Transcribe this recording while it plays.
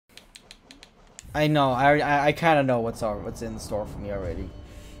I know. I kind of know what's in store for me already.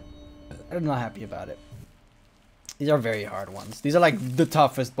 I'm not happy about it. These are very hard ones. These are like the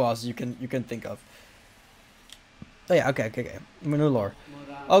toughest bosses you can think of. Oh yeah, okay. New lore.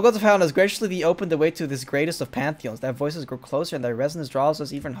 All gods of heaven has graciously opened the way to this greatest of pantheons. Their voices grow closer and their resonance draws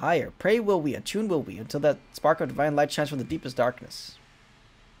us even higher. Pray will we, attune will we, until that spark of divine light shines from the deepest darkness.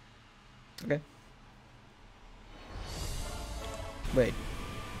 Okay. Wait.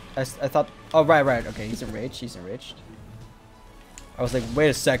 I thought... Oh, right. Okay, he's enraged. He's enraged. I was like, wait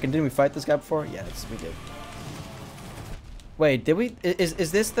a second. Didn't we fight this guy before? Yes, we did. Wait, did we...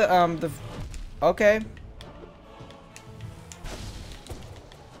 Is this the... Okay.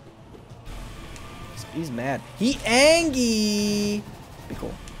 He's mad. He angry. Be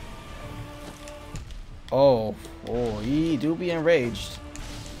cool. Oh, he do be enraged.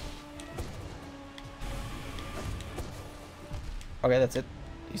 Okay, that's it.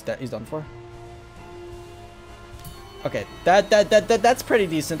 He's done for. Okay, that's pretty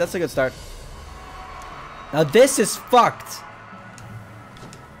decent. That's a good start. Now this is fucked.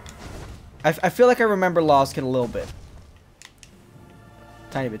 I feel like I remember Lost Kid a little bit.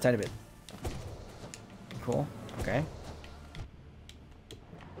 Tiny bit. Cool. Okay.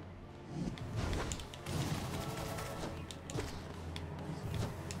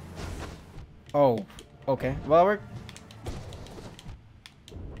 Oh. Okay. Well, we're...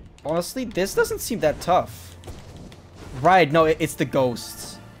 Honestly, this doesn't seem that tough. Right. No, it's the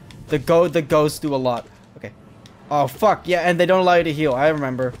ghosts. The ghosts do a lot. Okay. Oh, fuck. Yeah, and they don't allow you to heal. I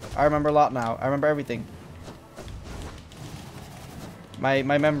remember. I remember a lot now. I remember everything. My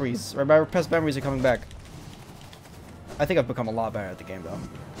memories. My repressed memories are coming back. I think I've become a lot better at the game, though.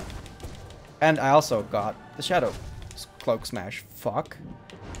 And I also got the Shadow Cloak Smash. Fuck.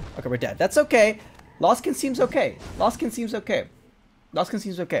 Okay, we're dead. That's okay. Lostkin seems okay. Lostkin seems okay.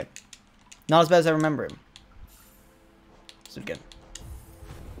 Not as bad as I remember him. Let's do it again.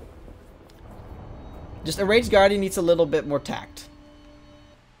 Just a Rage Guardian needs a little bit more tact.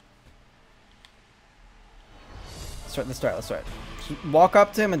 Let's start. Walk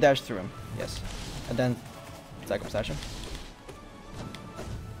up to him and dash through him. Yes. And then... Psycho Stash him.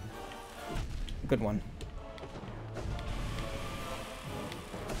 Good one.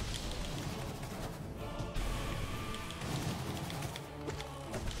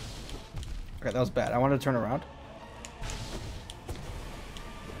 Okay, that was bad. I wanted to turn around.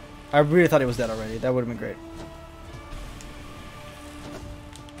 I really thought he was dead already. That would have been great.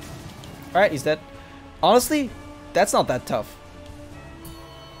 Alright, he's dead. Honestly, that's not that tough.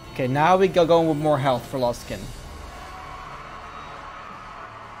 Okay, now we go going with more health for Lostkin.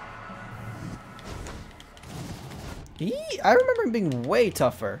 I remember him being way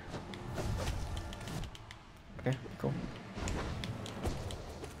tougher. Okay, cool.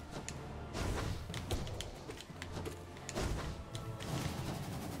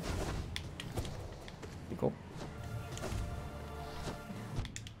 Be cool.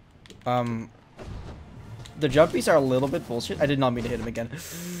 The jumpies are a little bit bullshit. I did not mean to hit him again.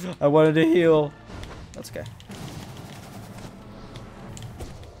 I wanted to heal. That's okay.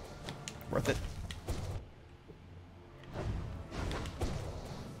 Worth it.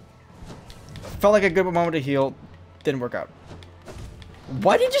 Felt like a good moment to heal. Didn't work out.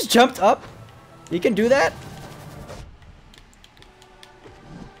 Why did he just jump up? He can do that?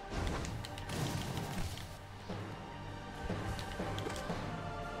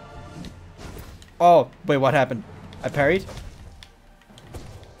 Oh, wait, what happened? I parried?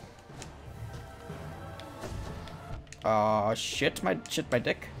 Shit my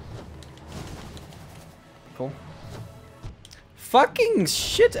dick. Cool. Fucking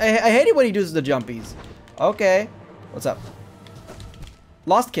shit. I hate it when he does the jumpies. Okay. What's up?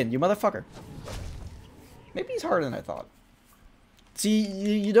 Lostkin, you motherfucker. Maybe he's harder than I thought. See,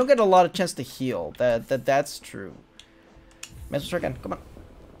 you don't get a lot of chance to heal. That's true. Let's try again. Come on.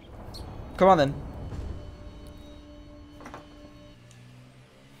 Come on then.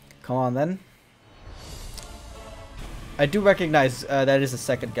 Come on then. I do recognize that is the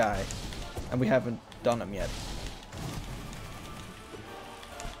second guy, and we haven't done him yet.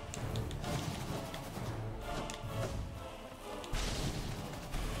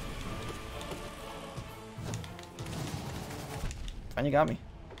 And you got me.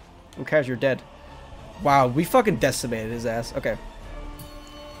 Who cares? You're dead. Wow, we fucking decimated his ass. Okay.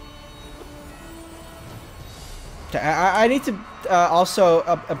 I need to also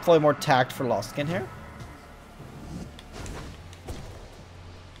employ more tact for Lostkin here.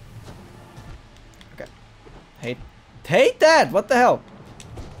 Okay. Hate that! What the hell?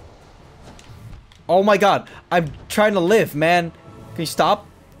 Oh my god. I'm trying to live, man. Can you stop?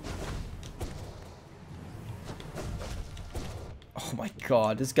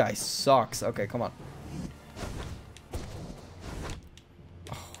 God, this guy sucks. Okay, come on.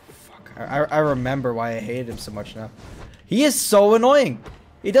 Oh, fuck. I remember why I hated him so much now. He is so annoying.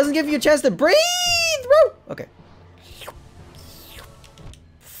 He doesn't give you a chance to breathe, bro. Okay.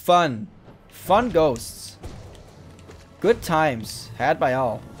 Fun. Fun ghosts. Good times. Had by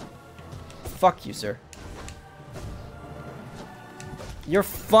all. Fuck you, sir. You're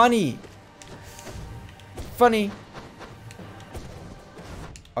funny. Funny.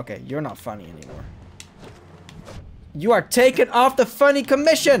 Okay, you're not funny anymore. You are taken off the funny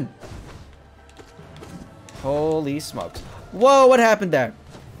commission. Holy smokes. Whoa, what happened there?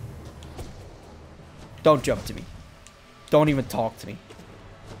 Don't jump to me. Don't even talk to me.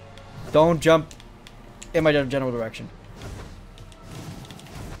 Don't jump in my general direction.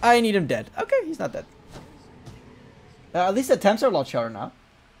 I need him dead. Okay, he's not dead. At least the temps are a lot shorter now.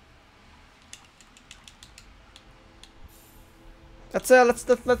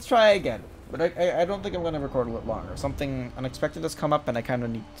 Let's try again. But I don't think I'm gonna record a little longer. Something unexpected has come up, and I kind of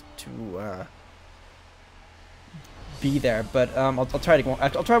need to be there. But I'll try to go.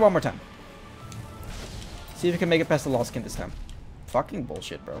 I'll try one more time. See if we can make it past the lost skin this time. Fucking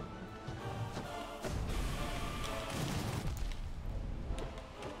bullshit, bro.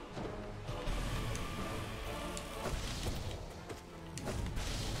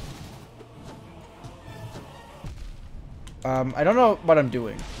 I don't know what I'm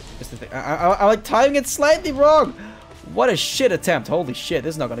doing. Is the thing. I like timing it slightly wrong. What a shit attempt. Holy shit,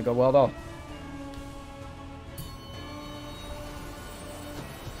 this is not gonna go well at all.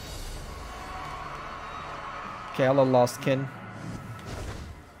 Okay, hello, lost kin.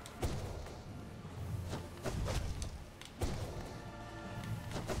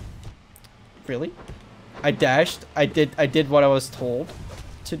 Really? I dashed. I did what I was told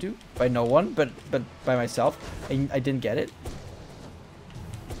to do by no one, but by myself. I didn't get it.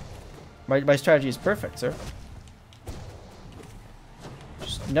 My strategy is perfect, sir.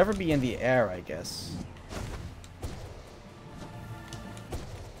 Just never be in the air, I guess.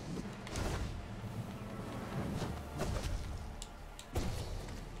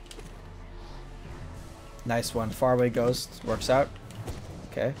 Nice one. Faraway ghost works out.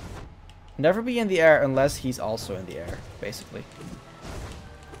 Okay. Never be in the air unless he's also in the air, basically.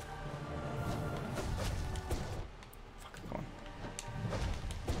 Fuck, come on.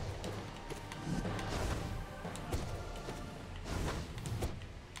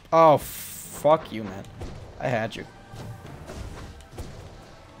 Oh, fuck you, man. I had you.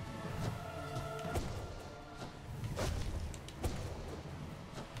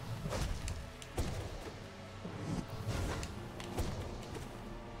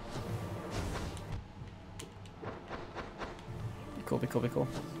 Be cool, be cool.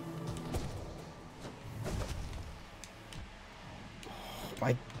 Oh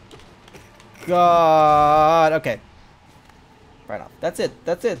my god. Okay. Right off. That's it.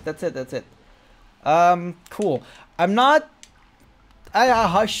 Cool. I'm not...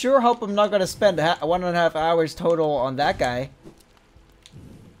 I sure hope I'm not gonna spend 1.5 hours total on that guy.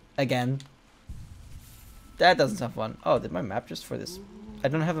 Again. That doesn't sound fun. Oh, did my map just for this... I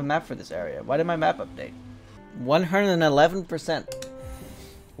don't have a map for this area. Why did my map update? 111%.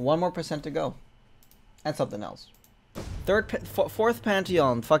 One more percent to go. And something else. Fourth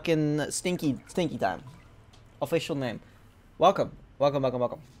Pantheon. Fucking stinky time. Official name. Welcome. I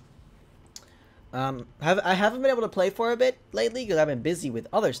haven't been able to play for a bit lately because I've been busy with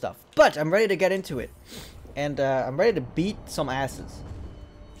other stuff. But I'm ready to get into it. And I'm ready to beat some asses.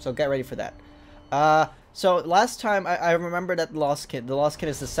 So get ready for that. So last time I remember that the Lost Kid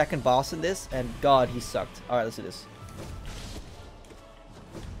is the second boss in this, and god, he sucked. Alright, let's do this.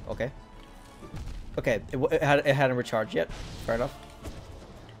 Okay. Okay, it hadn't recharged yet. Fair enough.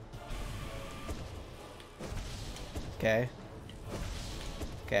 Okay.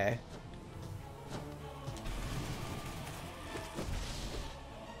 Okay.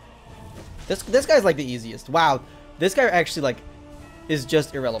 This guy's like the easiest. Wow. This guy actually like is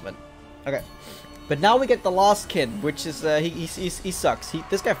just irrelevant. Okay. But now we get the Lost Kid, which is he sucks.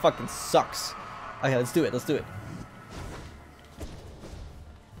 This guy fucking sucks. Okay, let's do it.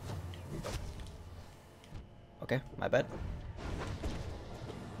 Okay, my bad.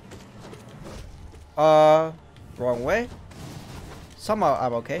 Wrong way. Somehow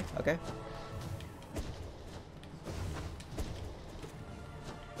I'm okay. Okay.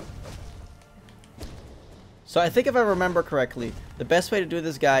 So I think if I remember correctly, the best way to do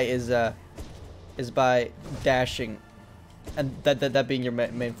this guy is by dashing, and that being your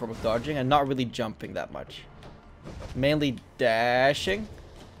main form of dodging, and not really jumping that much. Mainly dashing.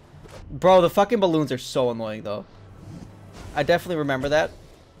 Bro, the fucking balloons are so annoying though. I definitely remember that.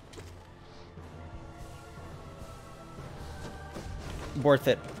 Worth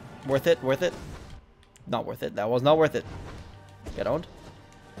it. Worth it. Worth it. Not worth it. That was not worth it. Get owned.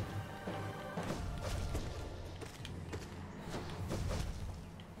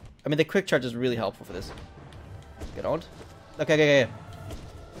 I mean, the quick charge is really helpful for this. Get owned. Okay, okay, okay.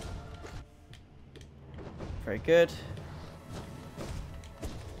 Very good.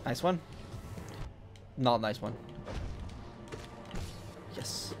 Nice one. Not a nice one.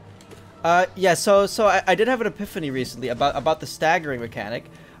 Yes. Yeah, so I did have an epiphany recently about the staggering mechanic.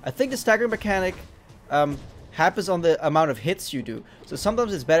 I think the staggering mechanic happens on the amount of hits you do. So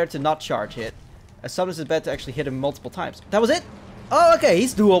sometimes it's better to not charge hit. Sometimes it's better to actually hit him multiple times. That was it? Oh, okay,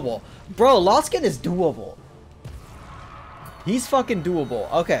 he's doable. Bro, Loskin is doable. He's fucking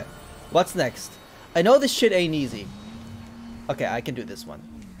doable. Okay, what's next? I know this shit ain't easy. Okay, I can do this one.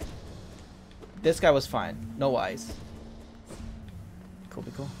 This guy was fine. No eyes. Cool,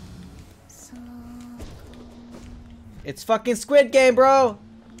 be cool. It's fucking Squid Game, bro!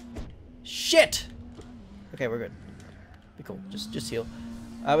 Shit! Okay, we're good. Be cool. Just heal.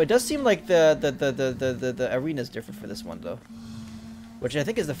 It does seem like the arena is different for this one, though. Which I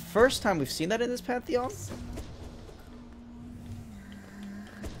think is the first time we've seen that in this Pantheon.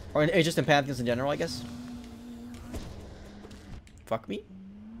 Or just in Pantheons in general, I guess. Fuck me.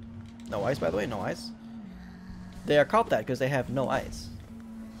 No eyes, by the way, no eyes. They are called that because they have no eyes.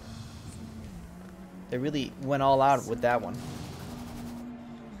 They really went all out with that one.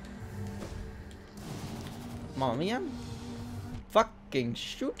 Mamma mia. Fucking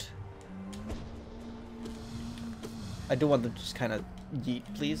shoot. I do want to just kind of yeet,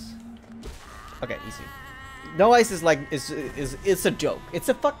 please. Okay, easy. No ice is like it's a joke. It's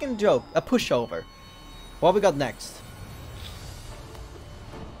a fucking joke. A pushover. What we got next?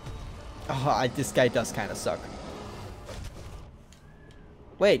 Oh, this guy does kind of suck.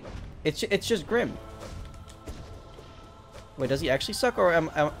 Wait, it's just Grim. Wait, does he actually suck, or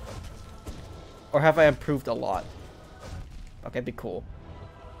or have I improved a lot? Okay, be cool.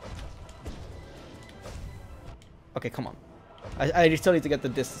 Okay, come on. I still need to get the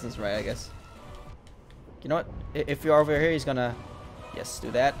distances right, I guess. You know what? If you're over here, he's gonna... Yes,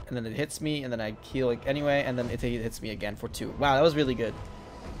 do that. And then it hits me, and then I heal like anyway, and then it hits me again for 2. Wow, that was really good.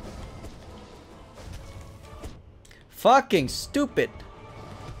 Fucking stupid.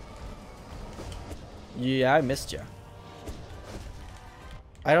 Yeah, I missed you.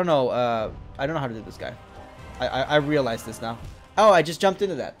 I don't know how to do this guy. I realize this now. Oh, I just jumped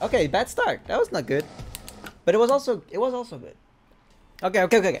into that. Okay, bad start. That was not good. But it was also good.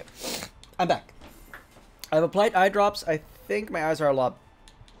 Okay. I'm back. I've applied eye drops. I think my eyes are a lot...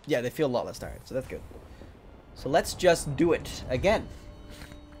 Yeah, they feel a lot less tired, so that's good. So let's just do it again.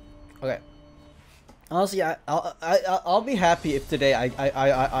 Okay. Honestly, I'll be happy if today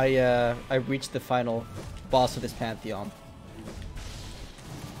I reach the final boss of this Pantheon.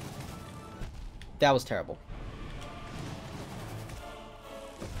 That was terrible.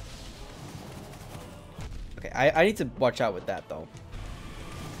 Okay, I need to watch out with that though.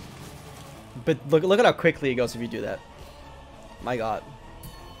 But look at how quickly it goes if you do that. My god.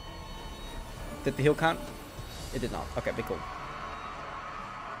 Did the heal count? It did not. Okay, be cool.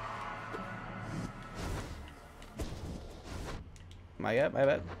 My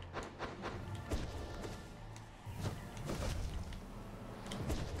bad.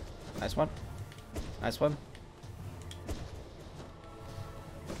 Nice one. Nice one.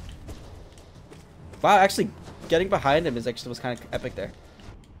 Wow, actually getting behind him was kind of epic there.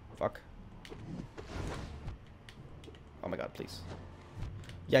 Fuck. Oh my god, please.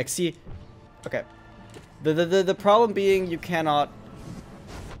 Yeah, see. Okay. The problem being you cannot...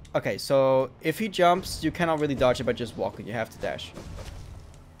 Okay, so if he jumps, you cannot really dodge it by just walking. You have to dash.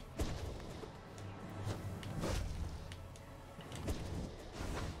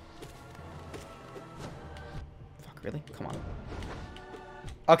 Fuck, really? Come on.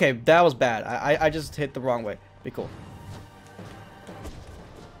 Okay, that was bad. I just hit the wrong way. Be cool.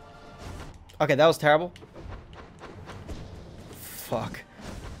 Okay, that was terrible. Fuck.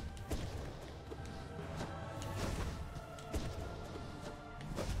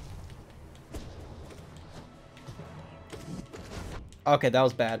 Okay, that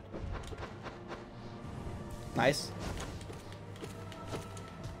was bad. Nice.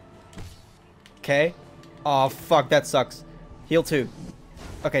 Okay. Oh, fuck, that sucks. Heal 2.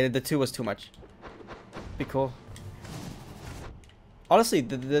 Okay, the 2 was too much. Be cool. Honestly,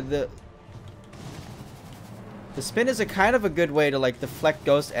 the spin is a kind of a good way to like deflect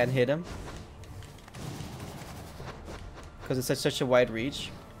ghosts and hit him. Because it's such a wide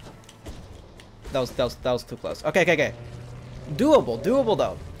reach. That was too close. Okay. Doable, doable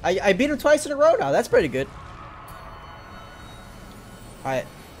though. I beat him twice in a row now. That's pretty good. Alright.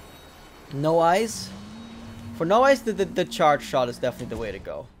 No eyes. For no eyes, the charge shot is definitely the way to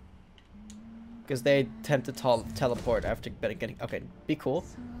go. Because they tend to teleport after getting... Okay, be cool.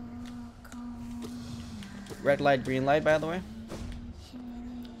 Red light, green light, by the way.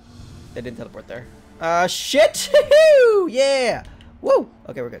 They didn't teleport there. Shit! Yeah! Woo!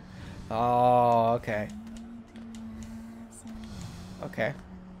 Okay, we're good. Oh, okay. Okay.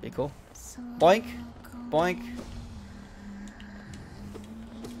 Be cool. Boink. Boink.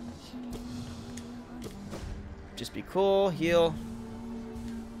 Just be cool. Heal.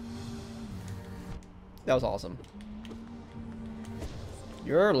 That was awesome.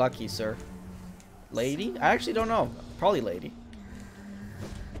 You're lucky, sir. Lady? I actually don't know. Probably lady.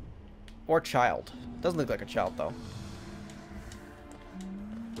 Or child. Doesn't look like a child, though.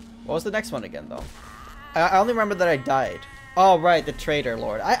 What was the next one again, though? I only remember that I died. Oh, right, the Trader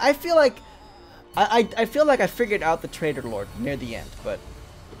Lord. I feel like... I feel like I figured out the Trader Lord near the end, but...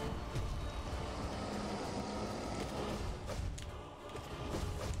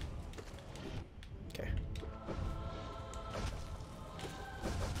 Okay.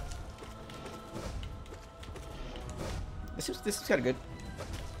 This is kind of good.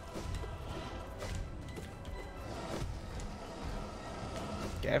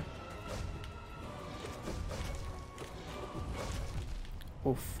 Okay.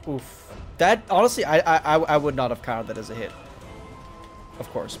 Oof, oof. That, honestly, I would not have counted that as a hit. Of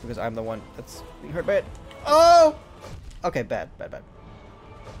course, because I'm the one that's being hurt by it. Oh! Okay, bad, bad, bad.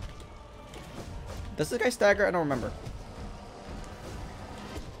 Does this guy stagger? I don't remember.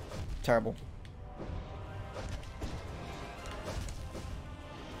 Terrible.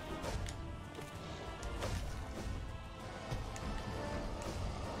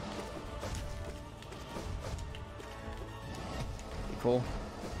 Cool.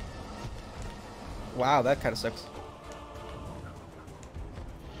 Wow, that kind of sucks.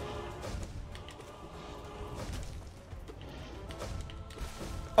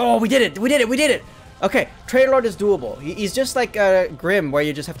 Oh, we did it! We did it! We did it! Okay, Trader Lord is doable. He's just like Grim, where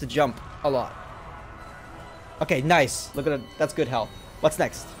you just have to jump a lot. Okay, nice. Look at it. That's good health. What's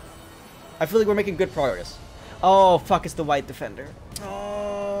next? I feel like we're making good progress. Oh, fuck, it's the White Defender.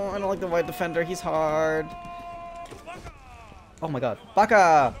 Oh, I don't like the White Defender. He's hard. Oh my god.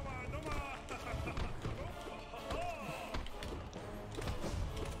 Baka!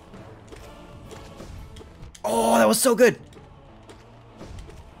 Oh, that was so good!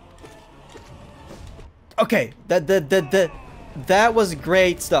 Okay, that was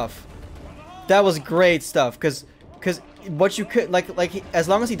great stuff. That was great stuff, cause what you could like as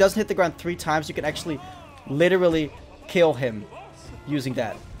long as he doesn't hit the ground 3 times, you can actually literally kill him using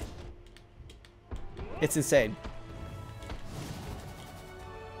that. It's insane.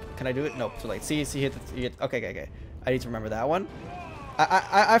 Can I do it? Nope, too late. See, hit the, okay, okay. I need to remember that one.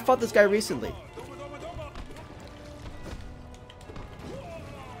 I fought this guy recently.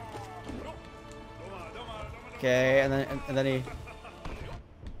 Okay, and then he.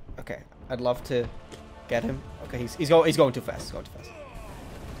 Okay, I'd love to get him. Okay, he's going too fast. He's going too fast.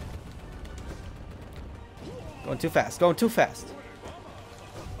 Going too fast. Going too fast.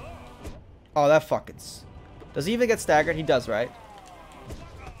 Oh, that fuckins. Does he even get staggered? He does, right?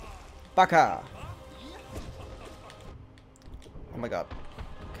 Baka. Oh my god.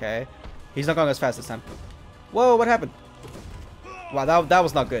 Okay. He's not going as fast this time. Whoa, what happened? Wow, that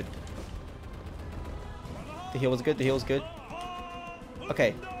was not good. The heal was good. The heal was good.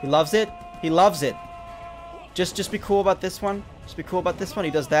 Okay. He loves it. He loves it. Just be cool about this one. Just be cool about this one.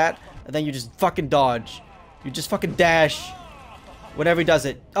 He does that. And then you just fucking dodge. You just fucking dash. Whenever he does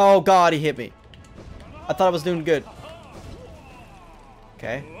it. Oh god, he hit me. I thought I was doing good.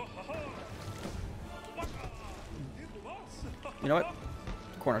 Okay. You know what?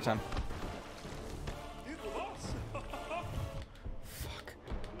 Corner time. Fuck.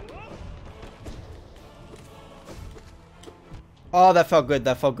 Oh, that felt good.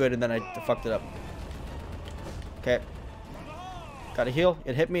 That felt good, and then I fucked it up. Okay. Gotta heal.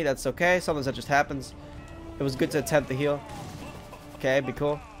 It hit me. That's okay. Sometimes that just happens. It was good to attempt the heal. Okay, be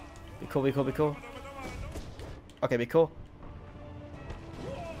cool. Be cool, be cool, be cool. Okay, be cool.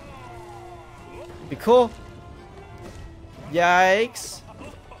 Be cool. Yikes.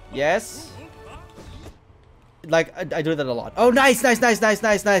 Yes. Like, I do that a lot. Oh, nice, nice, nice, nice,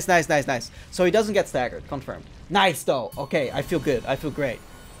 nice, nice, nice, nice, nice. So he doesn't get staggered. Confirmed. Nice, though. Okay, I feel good. I feel great.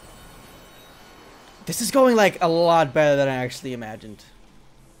 This is going, like, a lot better than I actually imagined.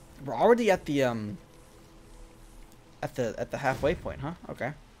 We're already at the, At the halfway point, huh?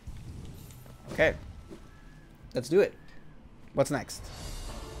 Okay. Okay. Let's do it. What's next?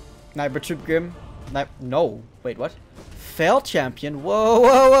 Nightmare Troop Grim. No. Wait, what? Failed champion? Whoa,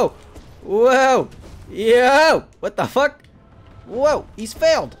 whoa, whoa. Whoa. Yo. What the fuck? Whoa. He's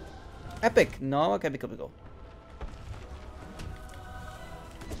failed. Epic. No. Okay, go.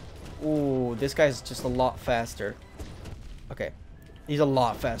 Ooh, this guy's just a lot faster. Okay. He's a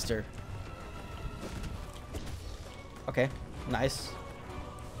lot faster. Okay. Nice.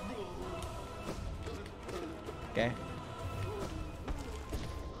 Okay.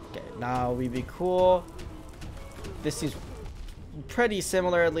 Okay, now we be cool. This seems pretty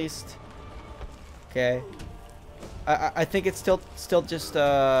similar at least. Okay. I think it's still just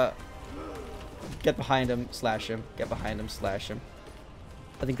get behind him, slash him. Get behind him, slash him.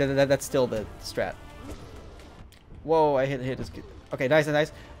 I think that's still the strat. Whoa, I hit his kid. Okay,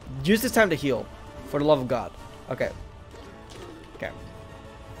 nice. Use this time to heal. For the love of God. Okay. Okay.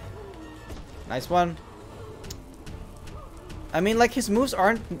 Nice one. I mean, like, his moves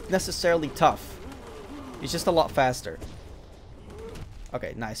aren't necessarily tough. He's just a lot faster.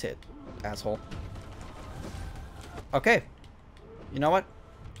 Okay, nice hit, asshole. Okay. You know what?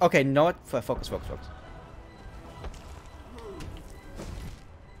 Okay, you know what? Focus.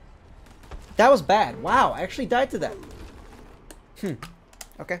 That was bad. Wow, I actually died to that.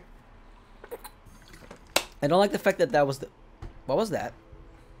 Okay. I don't like the fact that that was the... What was that?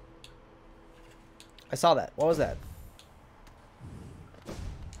 I saw that. What was that?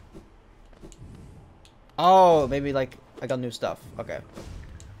 Oh, maybe like I got new stuff. Okay.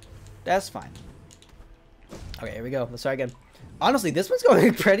 That's fine. Okay, here we go. Let's try again. Honestly, this one's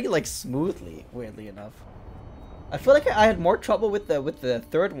going pretty like smoothly, weirdly enough. I feel like I had more trouble with the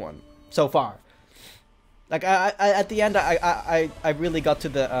third one so far. Like I at the end I really got to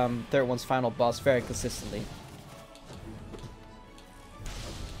the third one's final boss very consistently.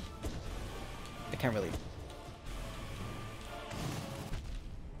 I can't really.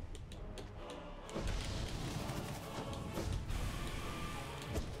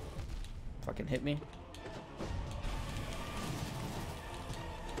 Fucking hit me.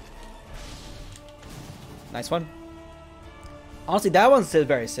 Nice one. Honestly, that one's still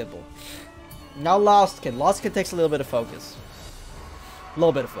very simple. Now Lostkin. Lostkin takes a little bit of focus. A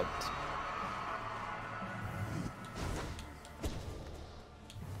little bit of focus.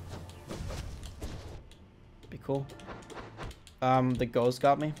 Be cool. The ghost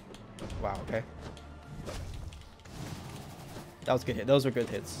got me. Wow, okay. That was a good hit. Those were good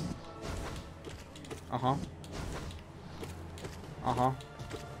hits. Uh-huh. Uh-huh.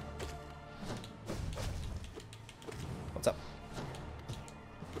 What's up?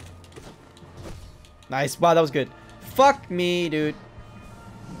 Nice. Wow, that was good. Fuck me, dude.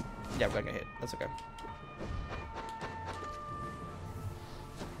 Yeah, we're gonna get hit. That's okay.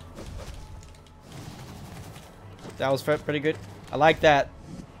 That was pretty good. I like that.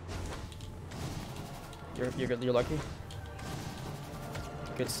 You're lucky.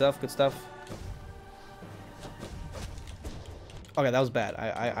 Good stuff. Good stuff. Okay, that was bad.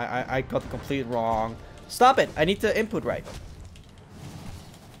 I got the complete wrong. Stop it! I need to input right.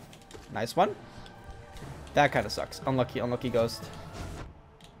 Nice one. That kind of sucks. Unlucky ghost.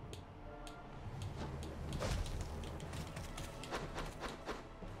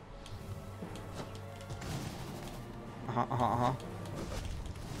 Uh-huh.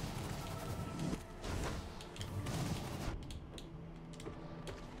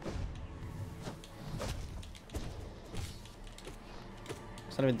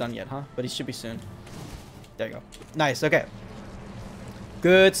 It's not even done yet, huh? But he should be soon. There you go. Nice, okay.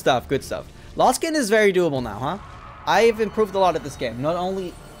 Good stuff, good stuff. Lostkin is very doable now, huh? I've improved a lot at this game. Not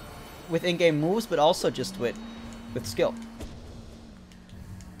only with in-game moves, but also just with skill.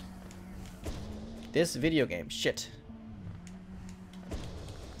 This video game, shit.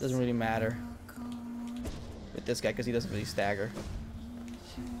 Doesn't really matter with this guy because he doesn't really stagger.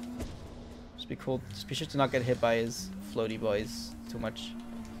 Just be cool. Just be sure to not get hit by his floaty boys too much.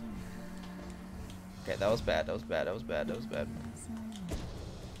 Okay, that was bad. That was bad.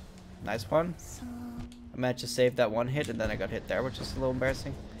 Nice one. I managed to save that one hit and then I got hit there, which is a little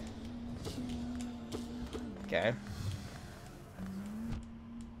embarrassing. Okay.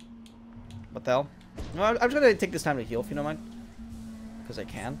 What the hell? No, I'm just gonna take this time to heal if you don't mind. Because I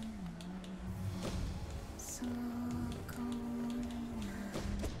can.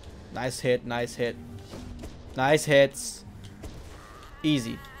 Nice hit. Nice hits.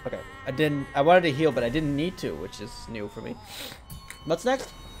 Easy. Okay. I wanted to heal, but I didn't need to, which is new for me. What's next?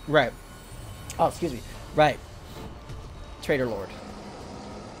 Right. Oh, excuse me. Right. Traitor Lord.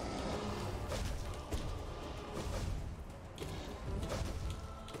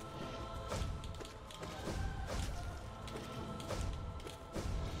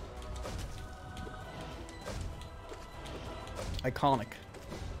 Iconic.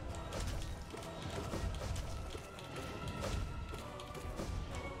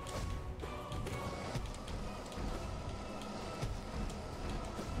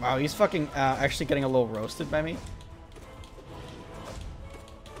 Wow, he's fucking actually getting a little roasted by me.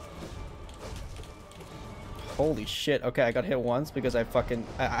 Holy shit. Okay, I got hit once because I fucking...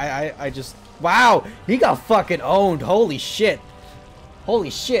 I just... Wow! He got fucking owned. Holy shit.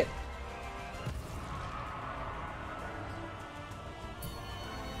 Holy shit.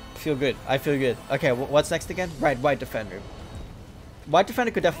 Feel good. I feel good. Okay, what's next again? Right, White Defender. White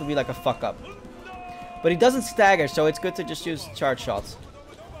Defender could definitely be like a fuck up. But he doesn't stagger, so it's good to just use charge shots.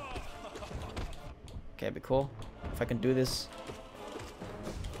 Okay, be cool. If I can do this.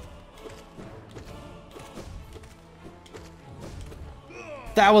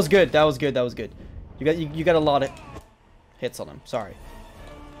 That was good. That was good. That was good. You got a lot of hits on him. Sorry.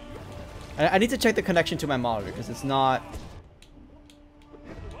 I need to check the connection to my monitor because it's not.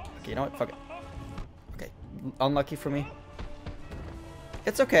 Okay, you know what? Fuck it. Okay, unlucky for me.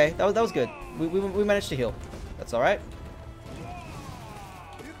 It's okay. That was good. We managed to heal. That's all right.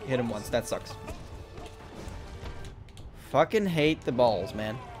 Hit him once. That sucks. Fucking hate the balls,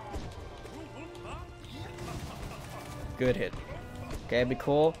 man. Good hit. Okay, be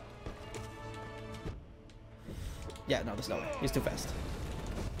cool. Yeah, no, there's no way. He's too fast.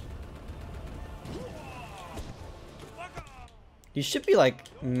 You should be,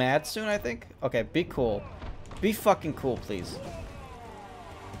 like, mad soon, I think. Okay, be cool. Be fucking cool, please.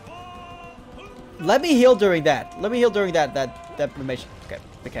 Let me heal during that. Let me heal during that animation. Okay,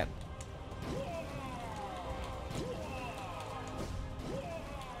 I can.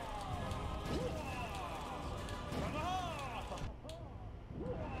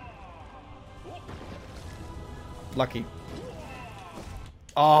 Lucky.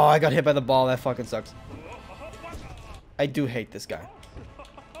 Oh, I got hit by the ball. That fucking sucks. I do hate this guy.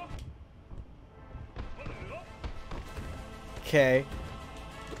 Okay.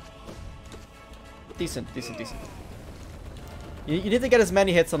 Decent, decent, decent. You need to get as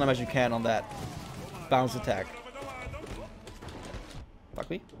many hits on him as you can on that bounce attack. Fuck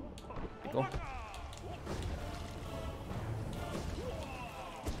me. Cool.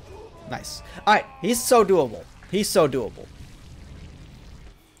 Nice. Alright, he's so doable. He's so doable.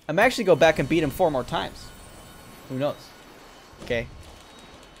 I may actually go back and beat him 4 more times. Who knows? Okay.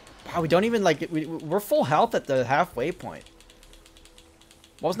 Wow, we don't even like it. We're full health at the halfway point.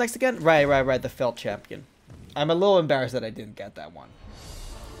 What was next again? Right. The Felt Champion. I'm a little embarrassed that I didn't get that one.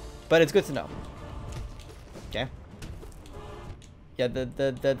 But it's good to know. Okay. Yeah,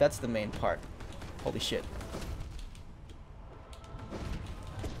 that's the main part. Holy shit.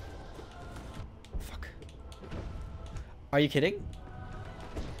 Fuck. Are you kidding?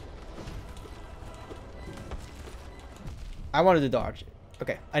 I wanted to dodge.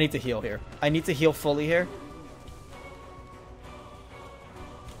 Okay, I need to heal here. I need to heal fully here.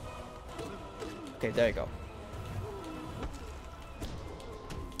 Okay, there you go.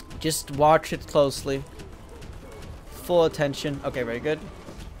 Just watch it closely. Full attention. Okay, very good.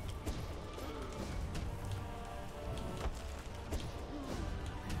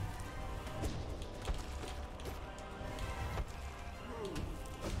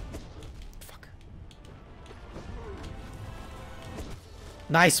 Fuck.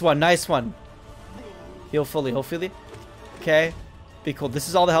 Nice one, nice one. Heal fully, hopefully. Okay. Be cool. This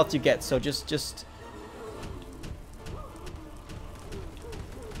is all the health you get, so just...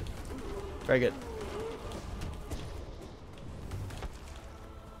 Very good.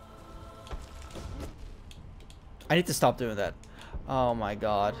 I need to stop doing that. Oh my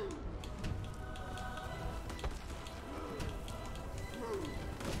god.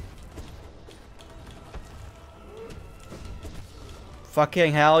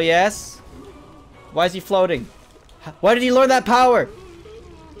 Fucking hell, yes. Why is he floating? Why did he learn that power?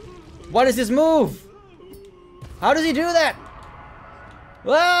 What is his move? How does he do that?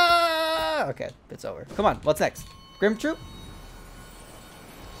 Ah! Okay, it's over. Come on, what's next? Grim Troop?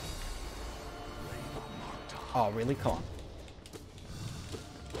 Oh, really? Come on.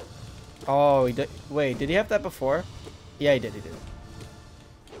 Oh, he did. Wait, did he have that before? Yeah, he did. He did.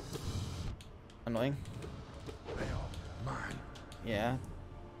 Annoying. Yeah.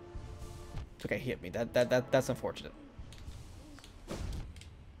 It's okay. He hit me. That's unfortunate.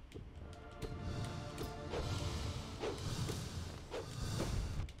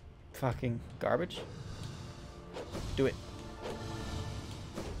 Fucking garbage. Do it.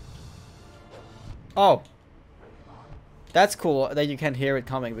 Oh. That's cool that you can't hear it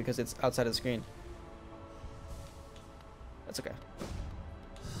coming because it's outside of the screen. That's okay.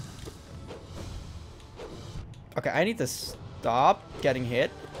 Okay, I need to Stop getting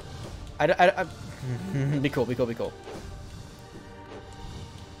hit. Be cool, be cool, be cool.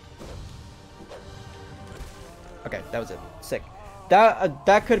 Okay, that was it. Sick.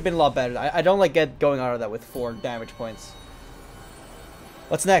 That could have been a lot better. I don't like going out of that with 4 damage points.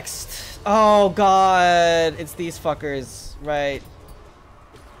 What's next? Oh god, it's these fuckers, right?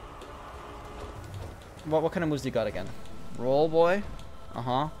 What kind of moves do you got again? Roll, boy.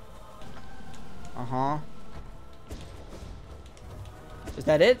 Uh-huh. Uh-huh. Is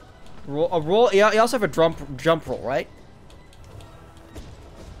that it? Roll, a roll. You also have a jump roll, right?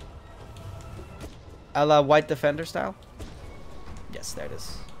 A la White Defender style? Yes, there it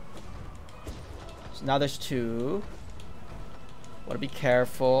is. So now there's 2. Want to be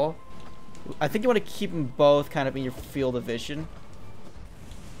careful. I think you want to keep them both kind of in your field of vision.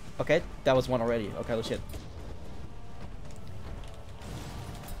 Okay, that was 1 already. Okay, let's shit.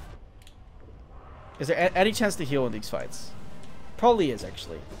 Is there any chance to heal in these fights? Probably is,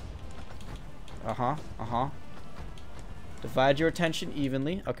 actually. Uh-huh, uh-huh. Divide your attention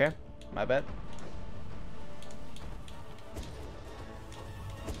evenly. Okay, my bad.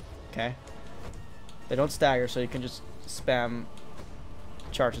 Okay. They don't stagger, so you can just spam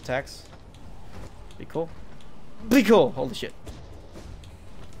charge attacks. Be cool. Be cool! Holy shit.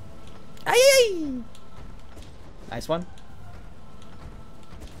 Aye! Nice one.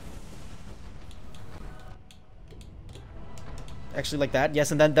 Actually, like that.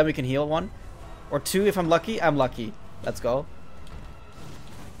 Yes, and then we can heal 1. Or 2 if I'm lucky. I'm lucky. Let's go.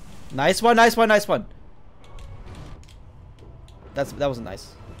 Nice one, nice one, nice one. That wasn't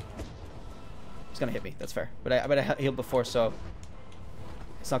nice. It's gonna hit me. That's fair. But I healed before, so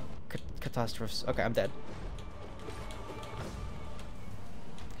it's not catastrophes. Okay, I'm dead.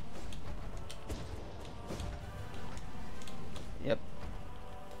 Yep.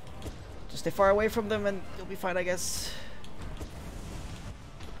 Just stay far away from them, and you'll be fine, I guess.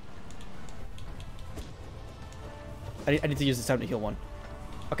 I need to use this time to heal 1.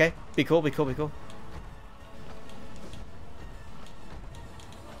 Okay, be cool, be cool, be cool.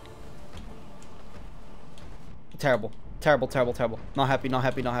 Terrible. Terrible, terrible, terrible. Not happy, not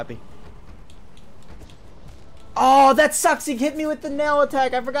happy, not happy. Oh, that sucks. He hit me with the nail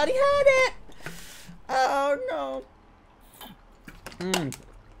attack. I forgot he had it. Oh, no.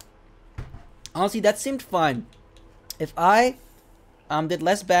 Honestly, that seemed fine. If I did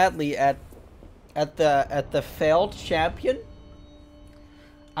less badly at the failed champion,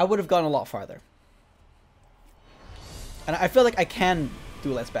 I would have gone a lot farther. And I feel like I can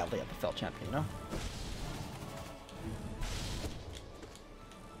do less badly at the failed champion, you know?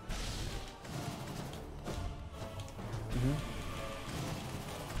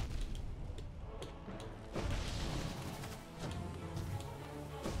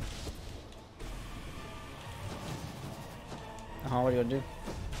 What are you gonna do?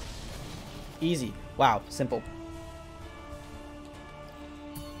 Easy. Wow, simple.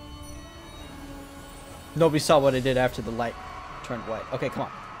 Nobody saw what I did after the light turned white. Okay, come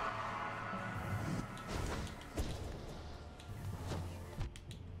on.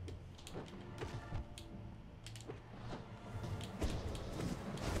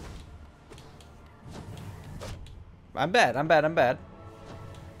 I'm bad, I'm bad, I'm bad.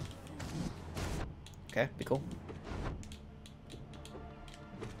 Okay, be cool.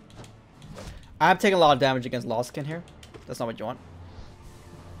 I'm taking a lot of damage against Lawskin here. That's not what you want.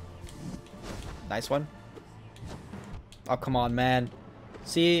 Nice one. Oh, come on, man.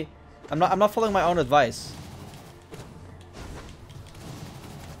 See, I'm not following my own advice.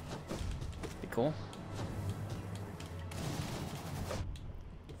 Be cool.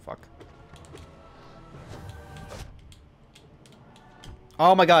 Fuck.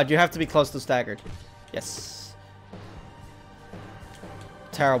 Oh my god, you have to be close to staggered. Yes.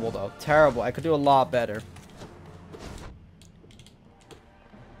 Terrible, though. Terrible. I could do a lot better.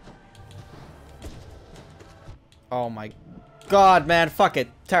 Oh my god, man. Fuck it.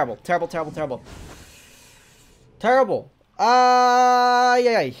 Terrible. Terrible, terrible, terrible. Terrible.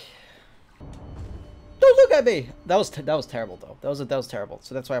 Yay. Don't look at me. That was terrible, though. That was terrible.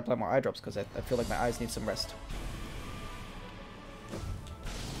 So that's why I apply more eye drops, because I feel like my eyes need some rest.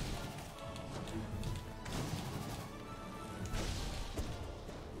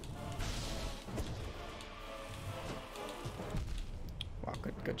 Wow,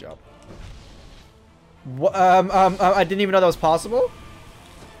 good job. What, I didn't even know that was possible.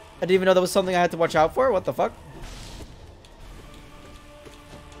 I didn't even know that was something I had to watch out for. What the fuck?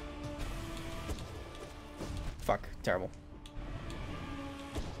 Fuck, terrible.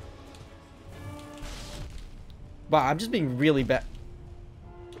 Wow, I'm just being really bad.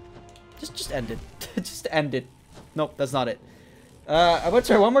 Just end it. Just end it. Nope, that's not it. I'm gonna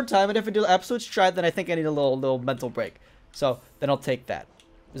try one more time, and if I do absolute stride, then I think I need a little mental break. So then I'll take that.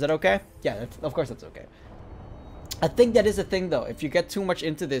 Is that okay? Yeah, of course that's okay. I think that is a thing though. If you get too much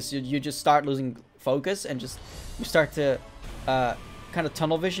into this, you just start losing focus and you start to kind of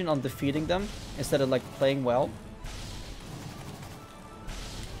tunnel vision on defeating them instead of like playing well.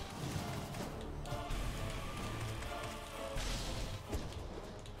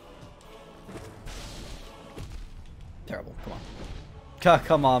 Terrible. Come on.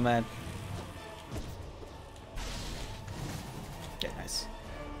 Come on, man. Okay, nice.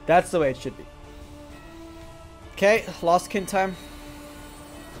 That's the way it should be. Okay, lost kin time.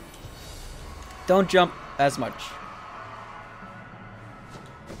 Don't jump as much.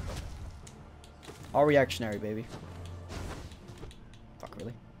 All reactionary, baby. Fuck,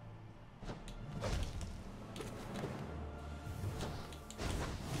 really?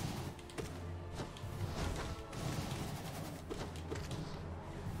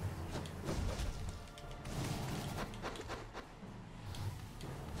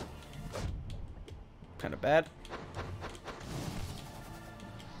 Kind of bad.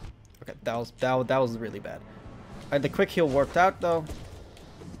 Okay, that was really bad. The quick heal worked out though.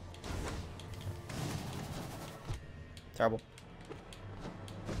 Terrible.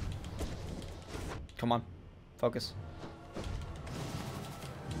 Come on, focus.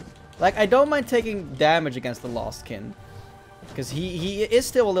 Like, I don't mind taking damage against the Lost Kin, because he is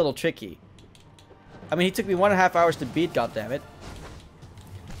still a little tricky. I mean, he took me 1.5 hours to beat, goddammit.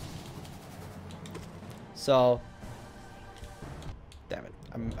 So, damn it.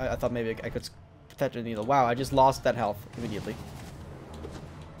 I thought maybe I could protect the needle. Wow, I just lost that health immediately.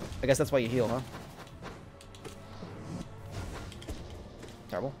 I guess that's why you heal, huh?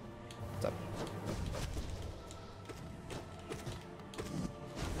 Terrible. What's up?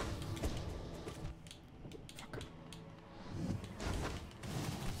 Fuck.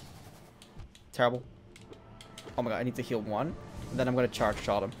 Terrible. Oh my god, I need to heal one. And then I'm gonna charge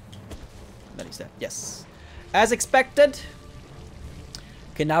shot him. And then he's dead. Yes. As expected.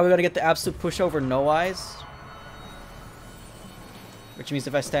 Okay, now we're gonna get the absolute pushover no eyes. Which means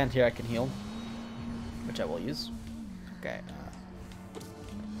if I stand here, I can heal. Which I will use. Okay.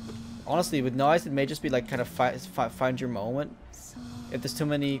 Honestly, with no eyes, it may just be like kind of find your moment. If there's too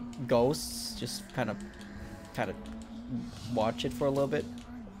many ghosts, just kind of watch it for a little bit.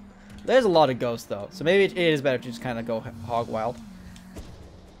 There's a lot of ghosts though, so maybe it is better to just kind of go hog wild.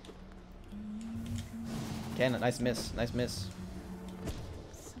 Okay, nice miss, nice miss.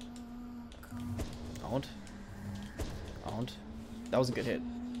 Owned. Owned. That was a good hit.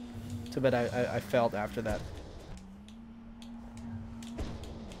 Too bad I failed after that.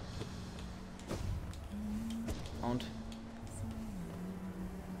 Owned.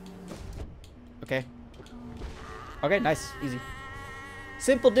 Okay. Okay, nice. Easy.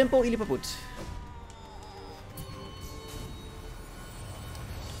 Simple dimple ilipaput.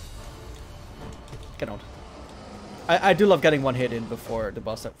 Get on. I do love getting one hit in before the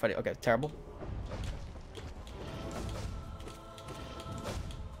boss start fighting. Okay, terrible.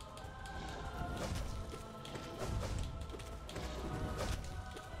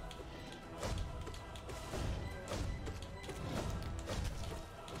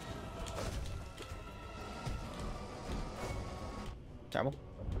 Terrible.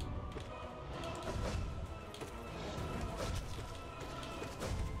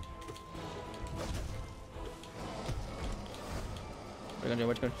 What are you gonna do?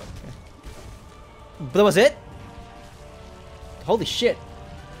 What are you gonna do? Okay. That was it? Holy shit.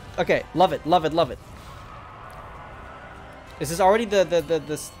 Okay, love it, love it, love it. Is this already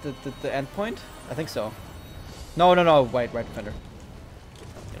the end point? I think so. No, no, no. White defender.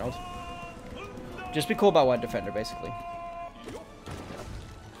 You know, just be cool about white defender, basically.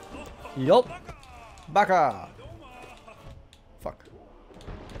 Yup. Baka. Fuck.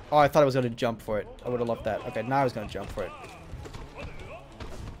 Oh, I thought I was gonna jump for it. I would have loved that. Okay, now I was gonna jump for it.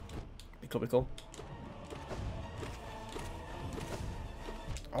 Be cool, be cool.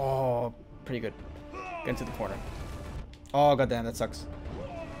 Oh, pretty good. Get into the corner. Oh, goddamn, that sucks.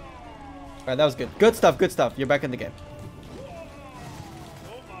 Alright, that was good. Good stuff, good stuff. You're back in the game.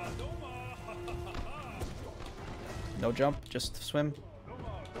 No jump, just swim.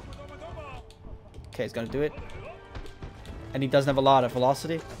 Okay, he's gonna do it. And he doesn't have a lot of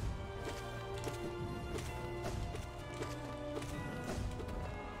velocity.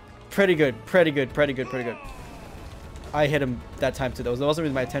 Pretty good, pretty good, pretty good, pretty good. I hit him that time too. That wasn't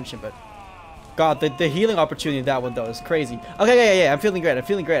really my intention, but God, the healing opportunity in that one though is crazy. Okay, yeah. I'm feeling great. I'm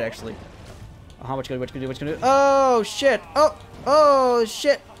feeling great actually. How much gonna do? What you gonna do? Oh shit! Oh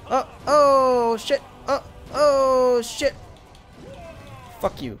shit! Oh shit! Oh shit!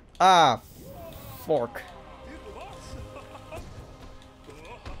 Fuck you. Ah, fork.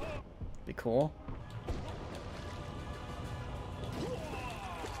 Be cool.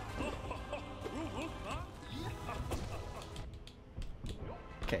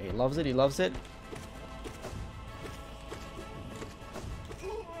 Okay, he loves it. He loves it.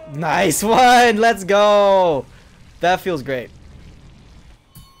 Nice one! Let's go! That feels great.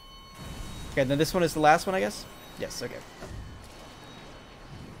 Okay, then this one is the last one, I guess? Yes, okay.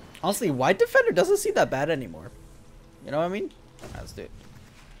 Honestly, White Defender doesn't seem that bad anymore. You know what I mean? Let's do it.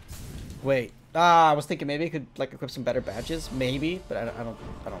 Wait. I was thinking maybe I could like equip some better badges. Maybe, but I don't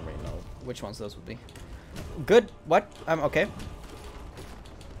really know which ones those would be. Good. What? Okay.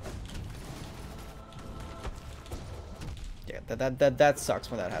 Yeah, that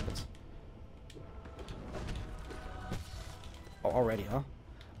sucks when that happens. Oh, already, huh?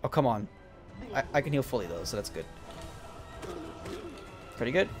 Oh, come on. I can heal fully though, so that's good.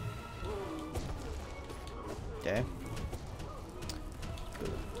 Pretty good. Okay.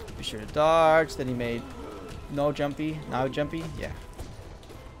 Be sure to dodge. Then he made no jumpy. Now jumpy. Yeah.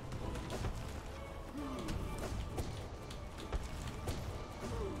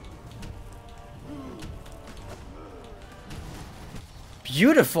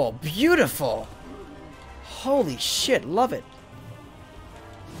 Beautiful, beautiful. Holy shit, love it.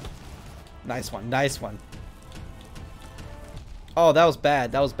 Nice one, nice one. Oh, that was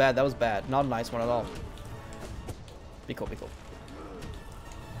bad. That was bad. That was bad. Not a nice one at all. Be cool, be cool.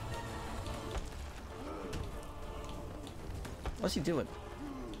 What's he doing?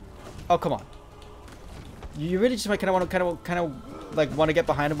 Oh, come on. You really just might kind of like want to get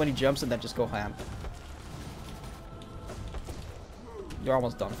behind him when he jumps and then just go ham. You're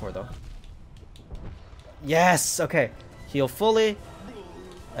almost done for though. Yes. Okay. Heal fully,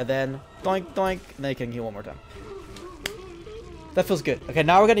 and then doink doink, and then you can heal one more time. That feels good. Okay,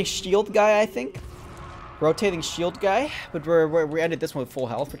 now we're getting shield guy, I think. Rotating shield guy, but we ended this one with full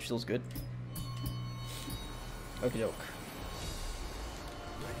health, which feels good. Okie doke.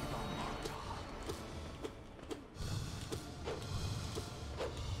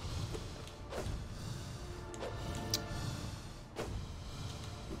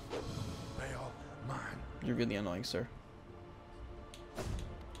 You're really annoying, sir.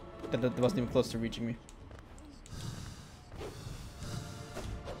 That wasn't even close to reaching me.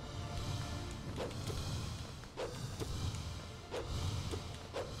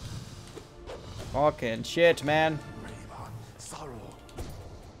 Fucking shit, man.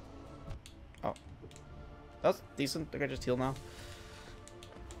 Oh. That's decent. I can just heal now.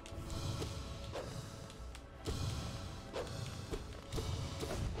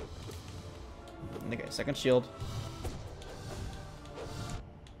 Okay, second shield.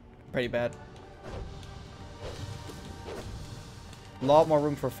 Pretty bad. A lot more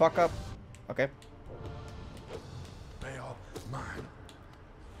room for fuck up. Okay.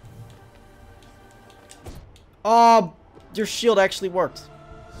 Oh, your shield actually worked.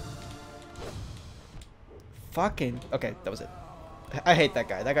 Fucking. Okay, that was it. I hate that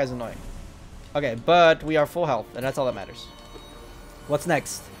guy. That guy's annoying. Okay, but we are full health, and that's all that matters. What's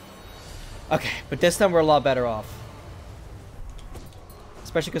next? Okay, but this time we're a lot better off.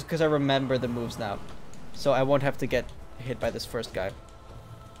 Especially because I remember the moves now. So I won't have to get hit by this first guy.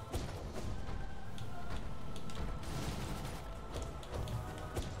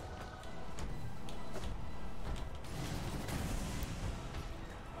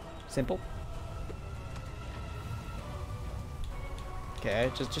 Simple.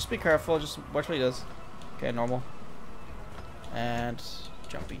 Okay, just be careful. Just watch what he does. Okay, normal. And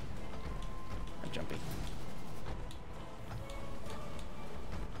jumpy. And jumpy.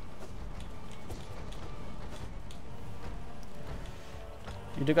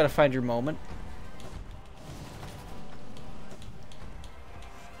 You do gotta find your moment.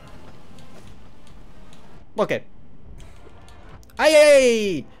 Okay.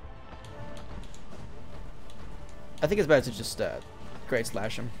 Aye! I think it's better to just great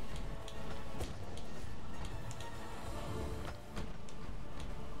slash him.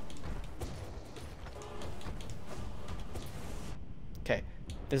 Okay,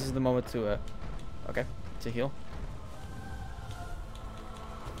 this is the moment to okay, to heal.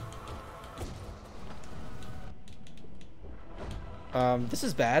 This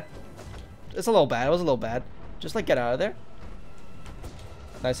is bad. It's a little bad. It was a little bad. Just like get out of there.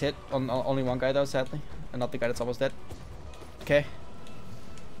 Nice hit on only one guy though, sadly, and not the guy that's almost dead. Okay.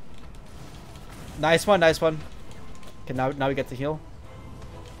 Nice one, nice one. Okay, now we get to heal.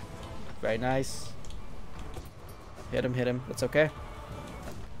 Very nice. Hit him. That's okay.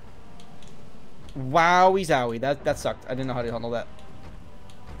 Wowie zowie. That sucked. I didn't know how to handle that.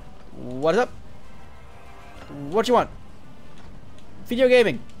 What is up? What you want? Video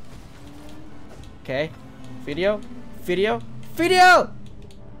gaming. Okay. Video. Video. Video!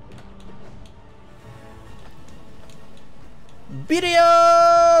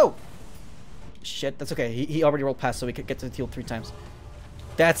 Video! Shit, that's okay. He already rolled past, so we could get to the heal 3 times.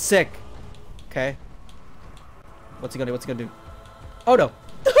 That's sick. Okay. What's he gonna do? What's he gonna do? Oh no!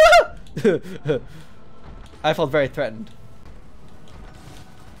 I felt very threatened.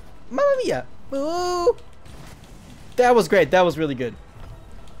 Mamma mia! Ooh! That was great. That was really good.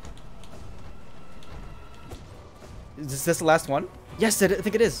 Is this the last one? Yes, I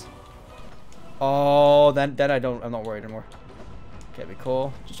think it is. Oh, then I'm not worried anymore. Okay, be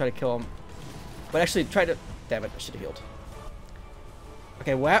cool. Just try to kill him. But actually, try to. Damn it! I should have healed.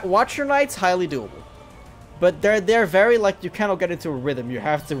 Okay, Watcher Knight's highly doable, but they're very like you cannot get into a rhythm. You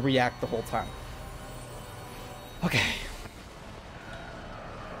have to react the whole time. Okay.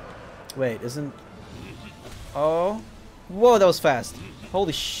 Wait, isn't? Oh, whoa! That was fast.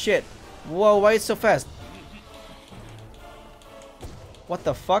 Holy shit! Whoa! Why is it so fast? What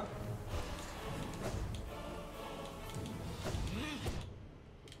the fuck?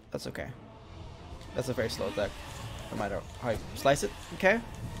 That's okay. That's a very slow attack. No matter how you slice it. Okay.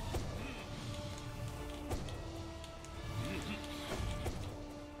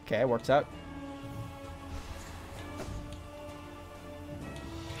 Okay, it works out.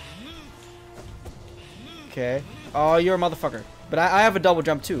 Okay. Oh, you're a motherfucker. But I have a double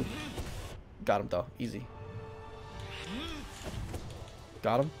jump too. Got him though. Easy.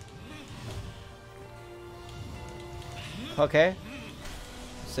 Got him. Okay.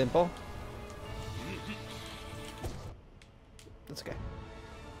 Simple. That's okay.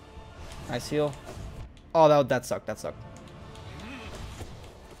 Nice heal. Oh, that sucked. That sucked.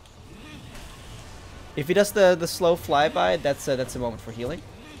 If he does the slow flyby, that's a moment for healing.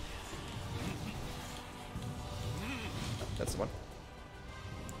 That's the one.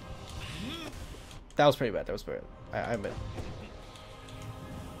 That was pretty bad. That was pretty bad. I admit.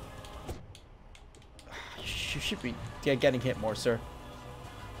 You should be getting hit more, sir.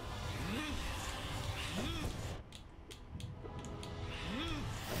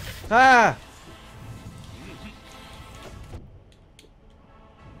 Ah!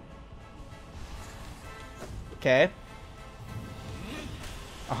 Okay.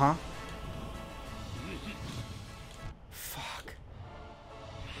 Uh-huh. Fuck.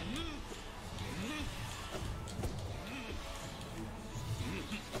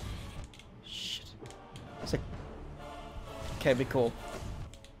 Shit. It's like... Okay, be cool.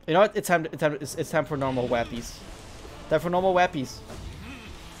 You know what? It's time for normal wappies. Time for normal wappies.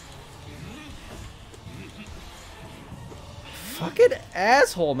 Fucking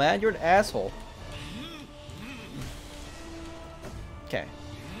asshole, man. You're an asshole. Okay.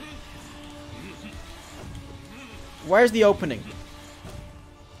 Where's the opening?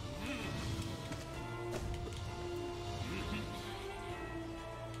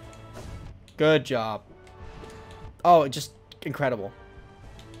 Good job. Oh, just incredible.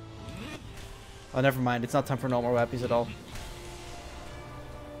 Oh, never mind. It's not time for normal wappies at all.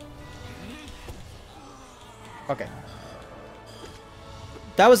 Okay.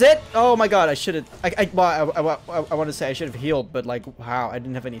 That was it? Oh my god, I should have... I want to say I should have healed, but like, how? I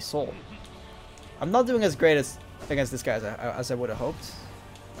didn't have any soul. I'm not doing as great as against this guy as I would have hoped.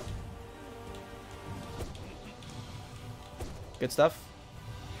 Good stuff.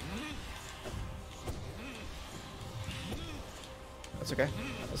 That's okay.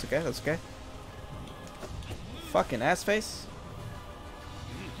 That's okay. That's okay. Fucking ass face.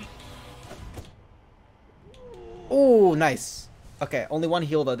 Ooh, nice. Okay, only one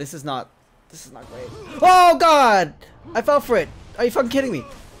heal though. This is not great. Oh god! I fell for it. Are you fucking kidding me?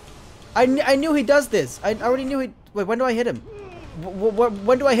 I knew he does this. I already knew he... Wait, when do I hit him?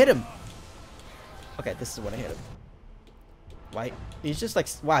 When do I hit him? Okay, this is when I hit him. Why? He's just like...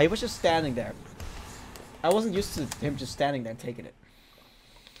 Wow, he was just standing there. I wasn't used to him just standing there and taking it.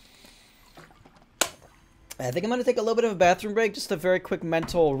 I think I'm gonna take a little bit of a bathroom break. Just a very quick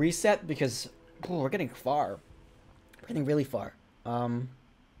mental reset because... Ooh, we're getting far. We're getting really far.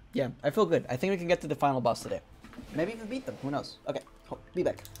 Yeah, I feel good. I think we can get to the final boss today. Maybe even beat them. Who knows? Okay, be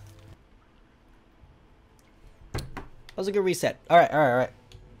back. That was a good reset. Alright.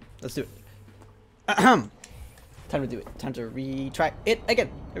 Let's do it. Time to do it. Time to retry it again.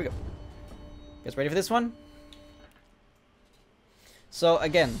 Here we go. You guys ready for this one? So,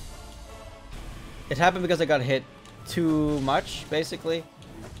 again. It happened because I got hit too much, basically.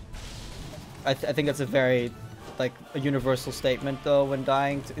 I think that's a very... like a universal statement though when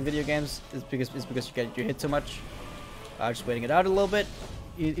dying in video games is because you hit too much. Just waiting it out a little bit.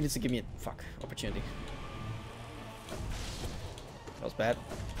 he needs to give me a fuck opportunity. That was bad.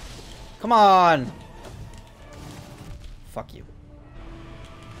 Come on! Fuck you.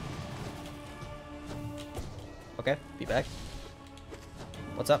 Okay, be back.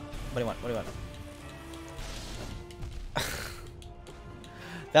 What's up? What do you want? What do you want?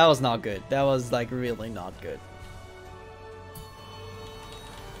 That was not good. That was like really not good.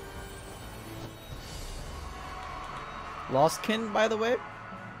 Lost kin, by the way.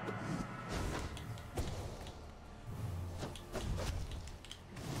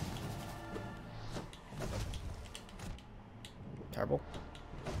 Terrible.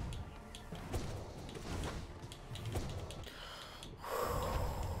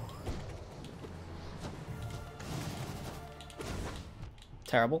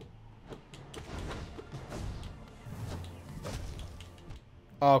 Terrible.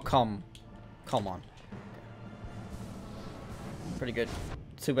 Oh, come on. Pretty good.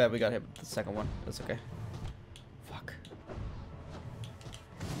 Too bad we got hit with the second one. That's okay. Fuck.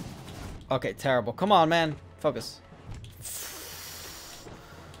 Okay, terrible. Come on, man. Focus.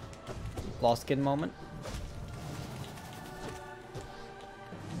 Lost kid moment.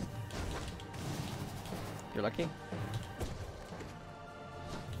 You're lucky.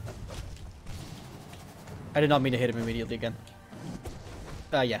 I did not mean to hit him immediately again.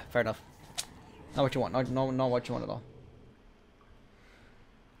 Yeah, fair enough. Not what you want. Not what you want at all.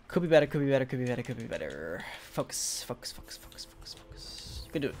 Could be better, could be better, could be better, could be better. Focus, focus, focus, focus, focus, focus.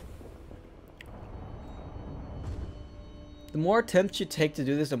 You can do it. The more attempts you take to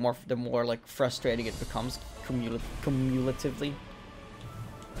do this, the more like frustrating it becomes cumulatively.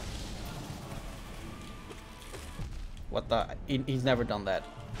 What the? He's never done that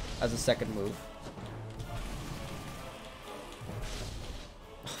as a second move.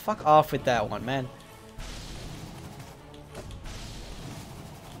 Fuck off with that one, man.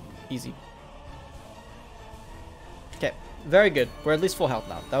 Easy. Okay, very good. We're at least full health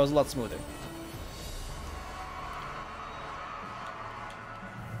now. That was a lot smoother.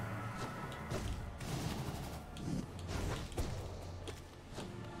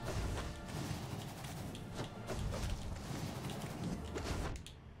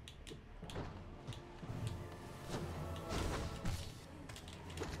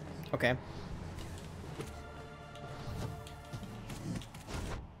 Okay.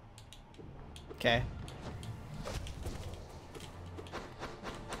 Okay.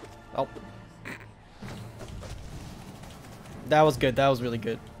 Oh. That was good. That was really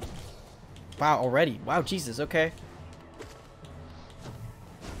good. Wow, already. Wow, Jesus. Okay.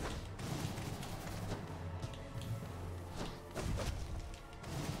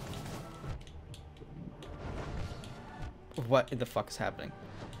 What in the fuck is happening?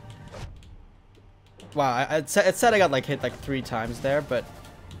 Wow, it said I got like hit like 3 times there, but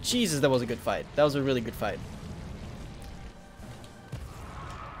Jesus, that was a good fight. That was a really good fight.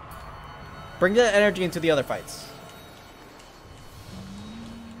 Bring that energy into the other fights.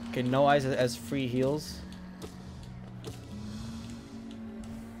 Okay, no eyes as free heals.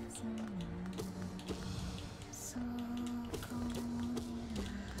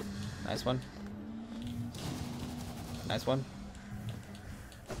 Nice one. Nice one.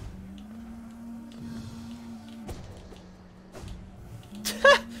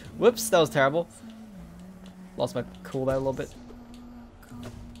 Whoops, that was terrible. Lost my cool there a little bit.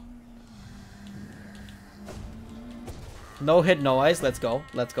 No hit, no ice. Let's go.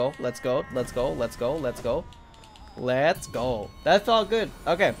 Let's go. Let's go. Let's go. Let's go. Let's go. Let's go. That felt good.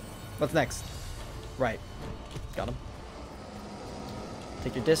 Okay. What's next? Right. Got him.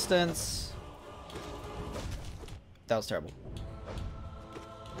 Take your distance. That was terrible.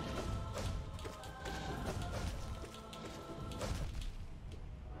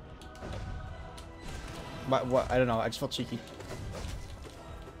 What? I don't know. I just felt cheeky.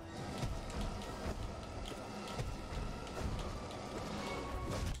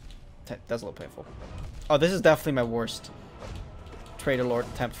 That's a little painful. Oh, this is definitely my worst Trader Lord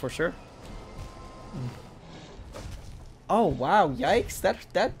attempt for sure. Oh wow! Yikes!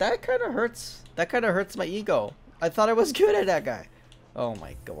 That kind of hurts. That kind of hurts my ego. I thought I was good at that guy. Oh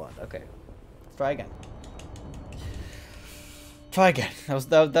my god. Okay. Try again. Try again.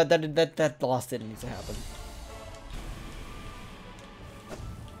 That loss didn't need to happen.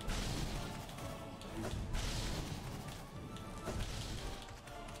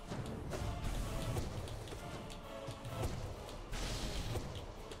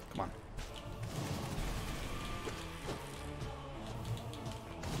 Come on.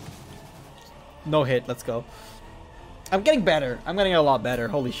 No hit. Let's go. I'm getting better. I'm getting a lot better.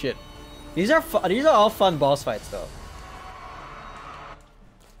 Holy shit. These are all fun boss fights though.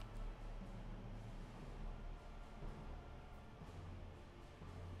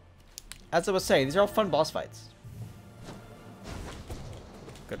 As I was saying, these are all fun boss fights.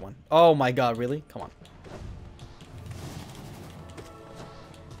 Good one. Oh my god, really? Come on.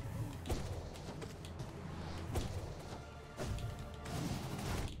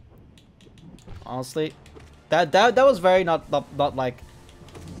 Honestly, that was very not like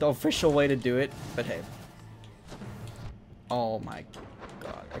the official way to do it, but hey. Oh my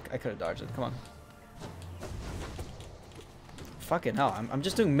god, I could have dodged it. Come on. Fucking hell, I'm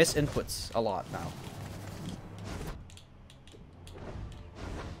just doing misinputs a lot now.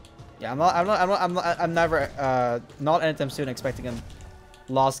 Yeah, I'm never not anytime soon expecting a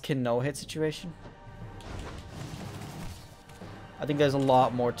lost kin no hit situation. I think there's a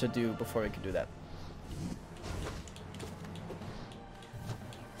lot more to do before we can do that.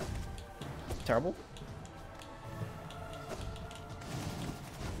 Terrible.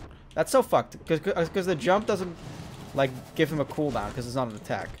 That's so fucked because the jump doesn't like give him a cooldown because it's not an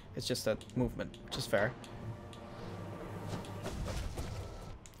attack. It's just a movement, which is fair.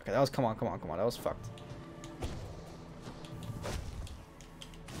 Okay, that was come on. That was fucked.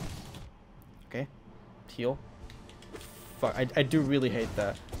 Okay, heal. Fuck, I do really hate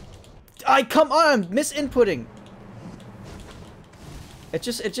that. Come on, misinputting. It's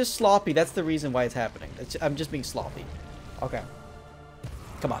just sloppy. That's the reason why it's happening. I'm just being sloppy. Okay.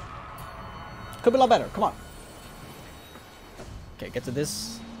 Come on. Could be a lot better. Come on. Okay, get to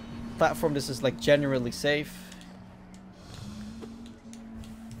this platform. This is like generally safe.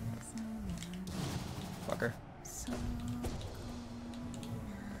 Fucker.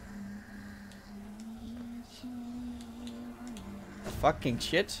 Fucking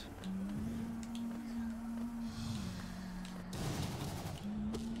shit.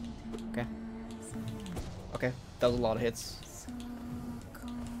 Okay. Okay, that was a lot of hits.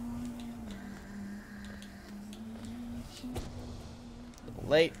 A little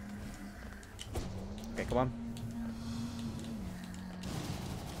late. Okay, come on.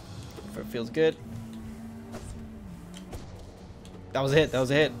 If it feels good. That was a hit. That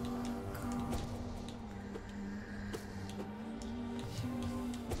was a hit.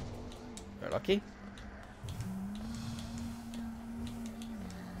 Very lucky.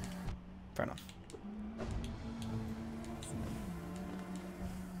 Fair enough.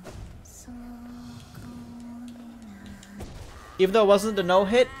 Even though it wasn't a no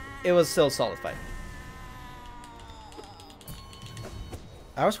hit, it was still a solid fight.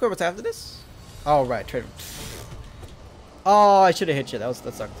 Our score was after this? Oh right, trade. Oh, I should have hit you. That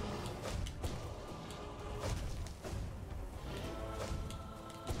sucked.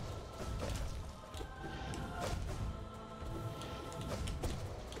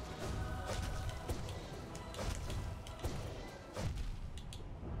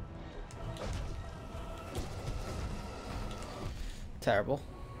 Terrible.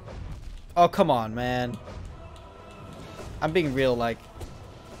 Oh, come on, man. I'm being real, like...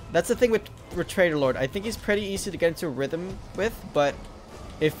 That's the thing with Trader Lord. I think he's pretty easy to get into a rhythm with, but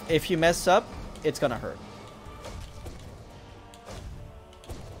if you mess up, it's gonna hurt.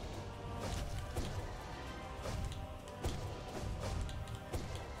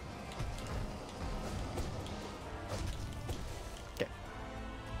 Okay.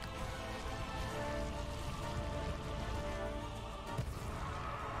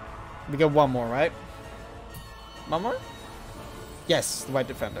 We get one more, right? One more? Yes, the white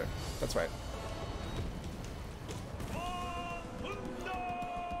defender. That's right.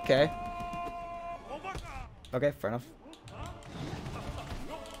 Okay. Okay, fair enough.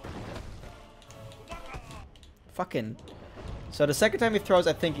 Fucking. So the second time he throws,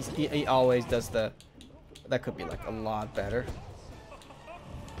 I think he always does the... That could be like a lot better.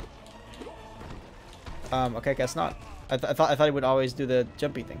 Okay, guess not. I thought he would always do the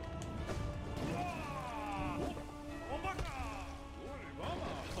jumpy thing.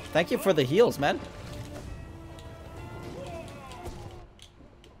 Thank you for the heals, man.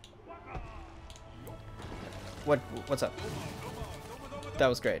 What's up? That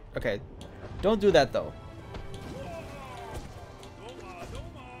was great. Okay. Don't do that though.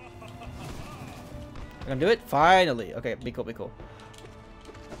 I'm gonna do it? Finally. Okay, be cool, be cool.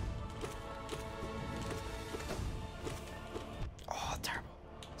 Oh, terrible.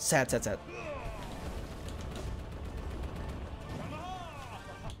 Sad. Sad.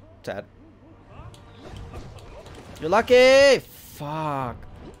 You're lucky! Fuck.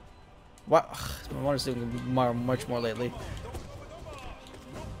 What? Ugh, my water's doing much more lately.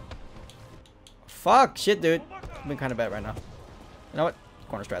 Fuck! Shit, dude. I'm being kind of bad right now. You know what?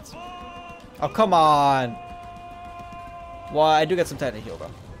 Corner strats. Oh, come on! Well, I do get some time to heal,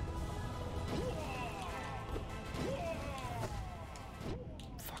 though.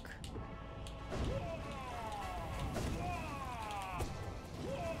 Fuck.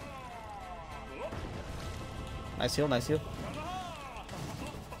 Nice heal, nice heal.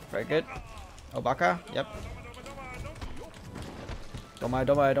 Very good. Obaka, yep. Don't mind,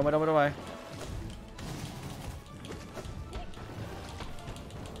 don't mind, don't mind, don't mind, don't mind.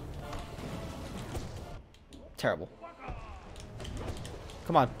 Terrible.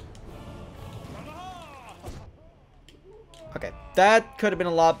 Come on. Okay, that could have been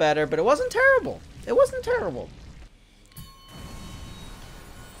a lot better, but it wasn't terrible. It wasn't terrible.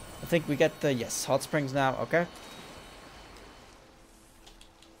 I think we get the, yes, hot springs now, okay.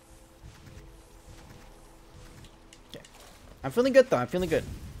 Okay. I'm feeling good though, I'm feeling good.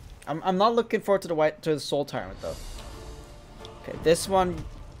 I'm not looking forward to the soul tyrant though. Okay, this one,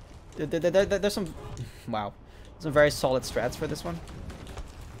 there's some, wow. Some very solid strats for this one.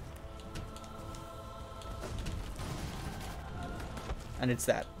 And it's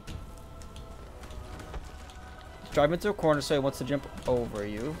that. Drive him into a corner so he wants to jump over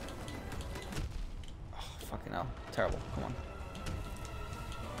you. Oh, fucking hell. Terrible. Come on.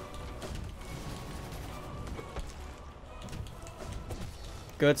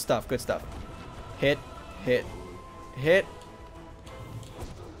 Good stuff, good stuff. Hit, hit, hit.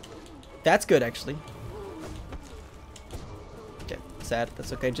 That's good, actually. Okay, sad.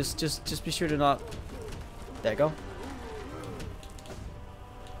 That's okay. Just be sure to not. There you go.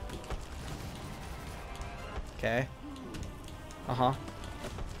 Okay. Uh-huh.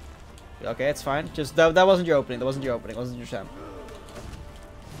 Okay, it's fine. Just that wasn't your opening. That wasn't your opening. It wasn't your sham.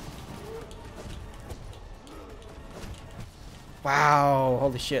 Wow.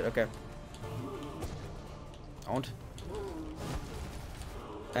 Holy shit. Okay. Owned.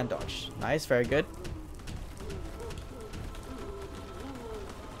 And dodge. Nice. Very good.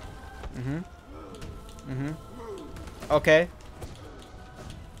 Mm-hmm. Mm-hmm. Okay.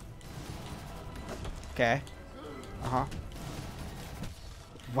 Okay. Uh-huh.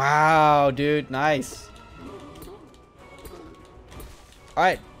 Wow, dude. Nice.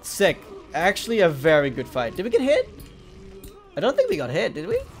 Alright. Sick. Actually, a very good fight. Did we get hit? I don't think we got hit, did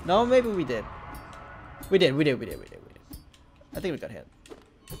we? No, maybe we did. We did. I think we got hit.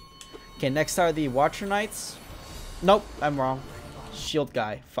 Okay, next are the Watcher Knights. Nope, I'm wrong. Shield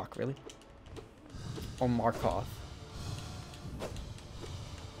guy. Fuck, really? Or Markov.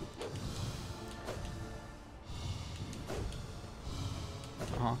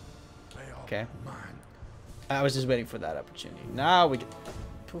 Uh-huh. Okay. I was just waiting for that opportunity. Now we get...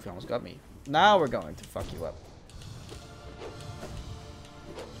 Poof, almost got me. Now we're going to fuck you up.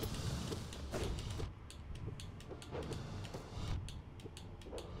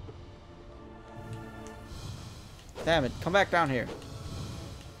 Damn it, come back down here.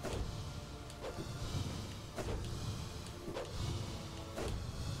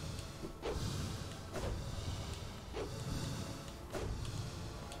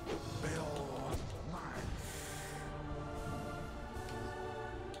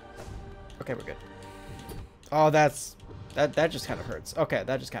 Okay, we're good. Oh, that just kind of hurts. Okay,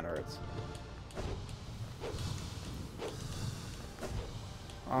 that just kind of hurts.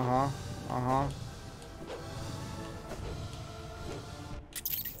 Uh-huh. Uh-huh.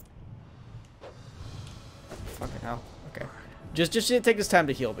 Fucking hell. Okay. Just take this time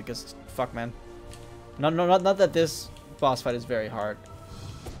to heal because fuck, man. Not that this boss fight is very hard.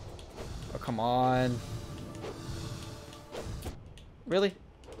 Oh, come on. Really?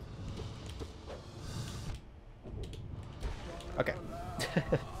 Okay.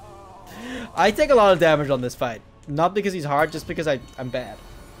 I take a lot of damage on this fight. Not because he's hard, just because I'm bad.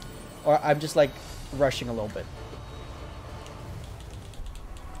 Or I'm just like rushing a little bit.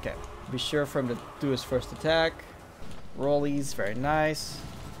 Okay. Be sure for him to do his first attack. Rollies, very nice.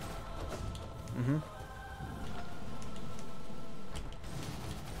 Mm-hmm.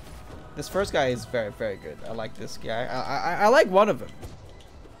 This first guy is very, very good. I like this guy. I like one of them.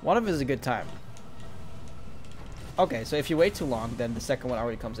 One of them is a good time. Okay, so if you wait too long, then the second one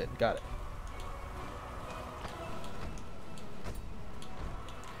already comes in. Got it.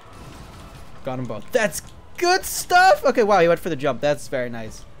 Got them both. That's good stuff! Okay, wow, he went for the jump. That's very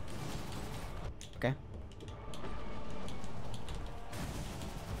nice. Okay.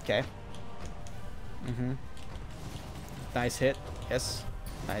 Okay. Mm-hmm. Nice hit. Yes.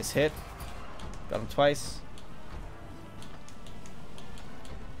 Nice hit. Got him twice.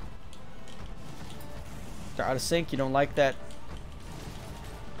 They're out of sync. You don't like that.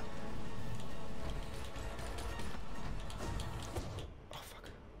 Oh, fuck.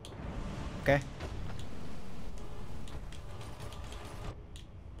 Okay.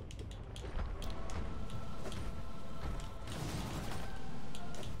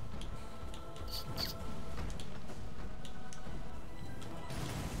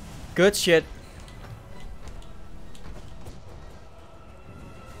 Good shit.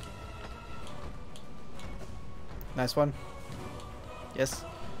 Nice one. Yes.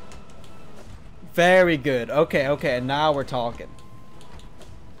 Very good. Okay, okay. And now we're talking.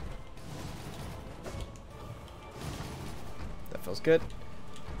 That feels good.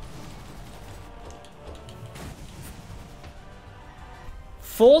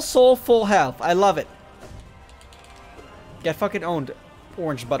 Full soul, full health. I love it. Get fucking owned.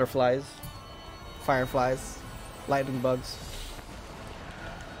 Orange butterflies. Fireflies. Lightning bugs.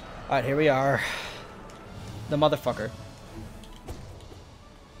 Alright, here we are. The motherfucker.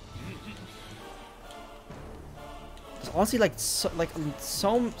 There's honestly like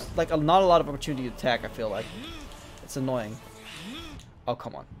not a lot of opportunity to attack, I feel like. It's annoying. Oh,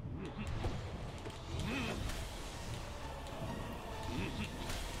 come on.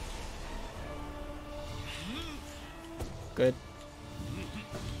 Good.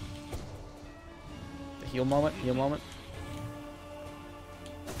 The heal moment, heal moment.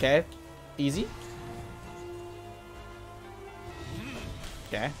 Okay. Easy.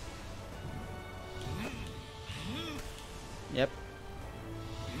 Okay. Yep.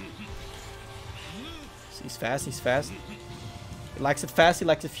 He's fast, he's fast. He likes it fast, he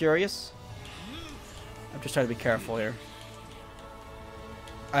likes it furious. I'm just trying to be careful here.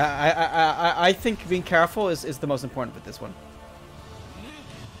 I think being careful is the most important with this one.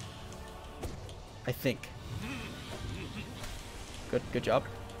 I think. Good job.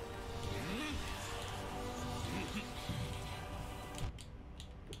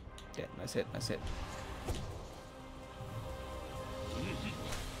 Yeah, nice hit, nice hit.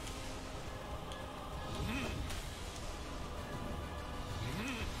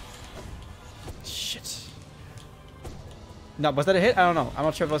 Shit. No, was that a hit? I don't know. I'm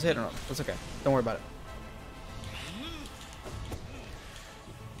not sure if it was a hit or not. That's okay. Don't worry about it.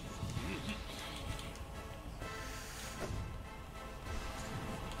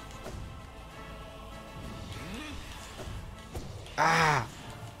 Ah!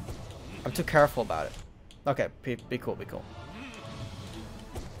 I'm too careful about it. Okay, be cool, be cool.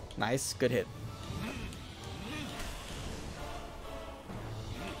 Nice, good hit.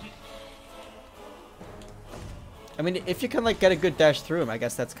 I mean, if you can like get a good dash through him, I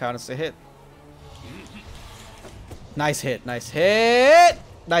guess that's counts as a hit. Nice hit, nice hit!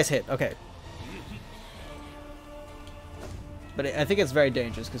 Nice hit, okay. But I think it's very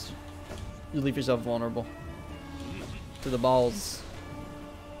dangerous because you leave yourself vulnerable to the balls.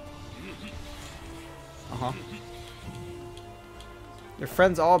 Uh-huh. Your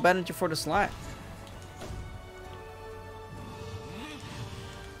friends all abandoned you for the slime.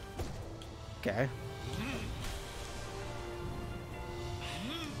 Okay.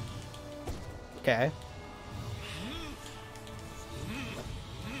 Okay.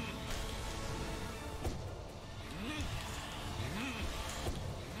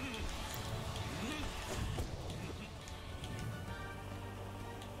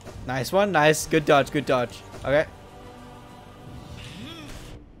 Nice one, nice. Good dodge, good dodge. Okay.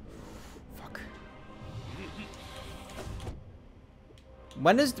 Fuck.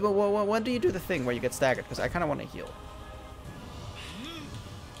 When do you do the thing where you get staggered? Because I kind of want to heal.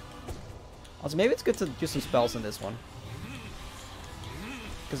 Also, maybe it's good to do some spells in this one.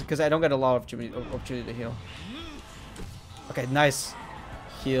 Because I don't get a lot of opportunity to heal. Okay, nice.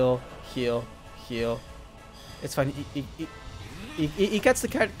 Heal, heal, heal. It's fine. He gets to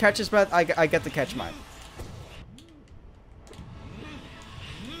catch his breath. I get to catch mine.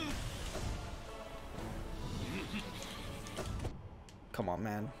 Come on,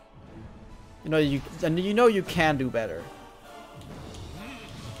 man. You know you can do better.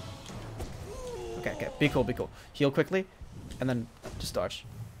 Okay, okay. Be cool, be cool. Heal quickly, and then just dodge.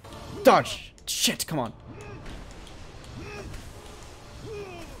 Dodge! Shit, come on.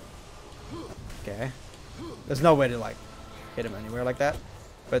 Okay. There's no way to, like, hit him anywhere like that.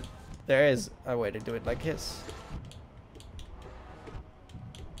 But there is a way to do it like his.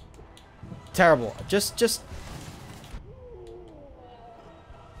 Terrible. Just...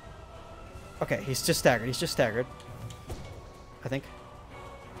 Okay, he's just staggered. He's just staggered. I think.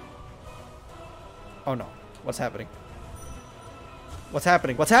 Oh no. What's happening? What's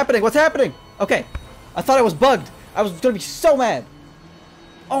happening? What's happening? What's happening? Okay. I thought I was bugged. I was gonna be so mad.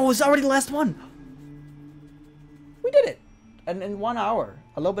 Oh, it's already the last one. We did it. And in 1 hour.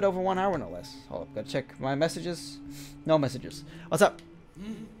 A little bit over 1 hour, no less. Hold up. Gotta check my messages. No messages. What's up?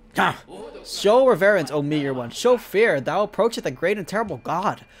 Ah. Show reverence, O meager one. Show fear. Thou approacheth a great and terrible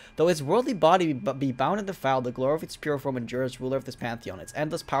God. Though its worldly body be bound and defiled, the glory of its pure form endures, ruler of this pantheon. Its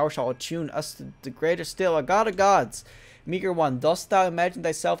endless power shall attune us to the greater still, a God of gods. Meager one, dost thou imagine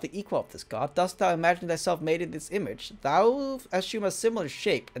thyself the equal of this God? Dost thou imagine thyself made in this image? Thou assume a similar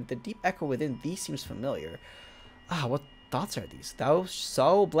shape, and the deep echo within thee seems familiar. Ah, what thoughts are these? Thou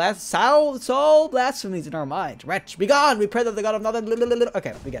so blasphemies in our mind. Wretch, be gone! We pray that the god of nothing.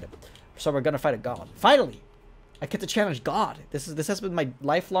 Okay, we get it. So we're gonna fight a god. Finally! I get to challenge God. This has been my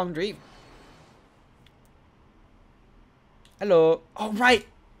lifelong dream. Hello. Oh, right!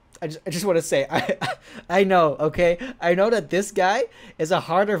 I just want to say, I know, okay? I know that this guy is a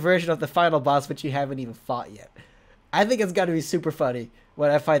harder version of the final boss, which you haven't even fought yet. I think it's gotta be super funny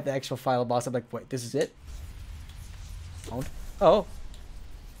when I fight the actual final boss. I'm like, wait, this is it? Oh.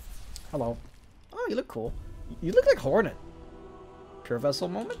 Hello. Oh, you look cool. You look like Hornet. Pure Vessel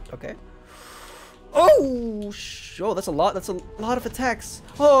moment? Okay. Oh, oh, that's a lot. That's a lot of attacks.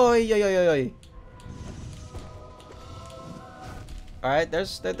 Oh, yo. All right,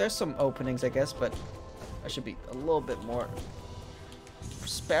 there's some openings, I guess, but I should be a little bit more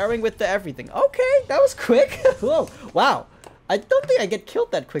sparing with the everything. Okay, that was quick. Whoa, wow. I don't think I get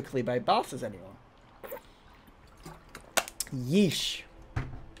killed that quickly by bosses anymore. Yeesh.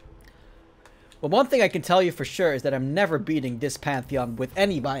 Well, one thing I can tell you for sure is that I'm never beating this Pantheon with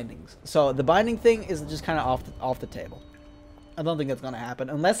any bindings. So the binding thing is just kind of off the table. I don't think that's gonna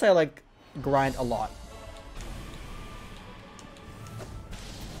happen unless I like grind a lot.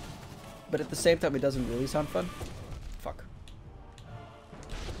 But at the same time, it doesn't really sound fun. Fuck.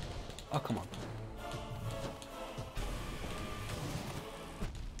 Oh, come on.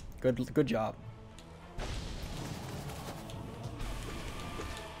 Good job.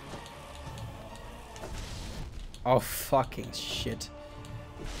 Oh, fucking shit.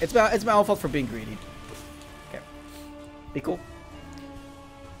 It's my own fault for being greedy. Okay. Be cool.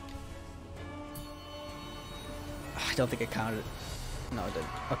 I don't think it counted. No, it didn't.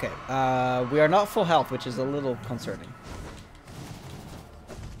 Okay. We are not full health, which is a little concerning.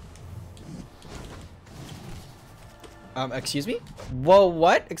 Excuse me? Whoa,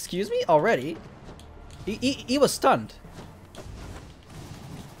 what? Excuse me? Already? He was stunned.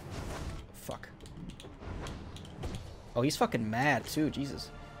 Fuck. Oh, he's fucking mad too,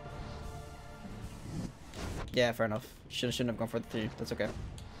 Jesus. Yeah, fair enough. Shouldn't have gone for the 3. That's okay.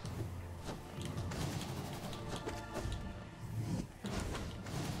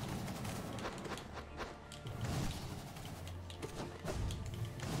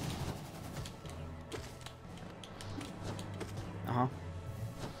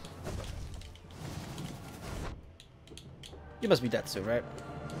 You must be dead soon, right?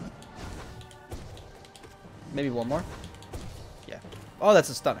 Maybe one more? Yeah. Oh, that's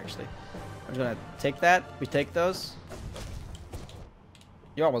a stun, actually. I'm just gonna take that. We take those.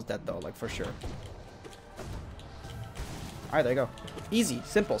 You're almost dead, though, like, for sure. Alright, there you go. Easy.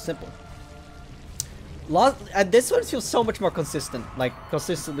 Simple. This one feels so much more consistent. Like,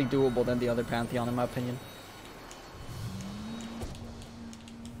 consistently doable than the other Pantheon, in my opinion.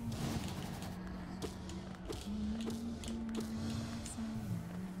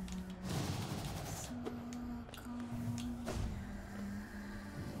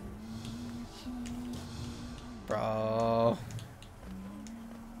 Bro.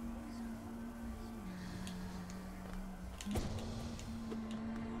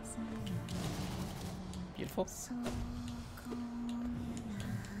 Beautiful.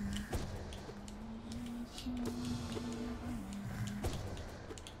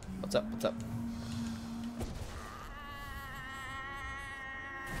 What's up?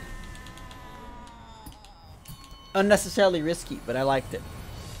 Unnecessarily risky, but I liked it.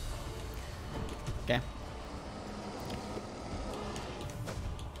 Okay.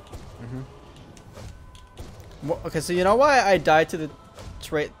 Well, okay, so you know why I died to the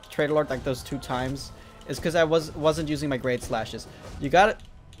Trader Lord like those 2 times? Is because I wasn't using my Great Slashes. You gotta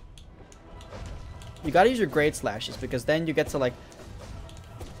use your Great Slashes because then you get to like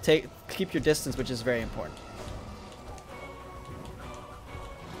keep your distance, which is very important.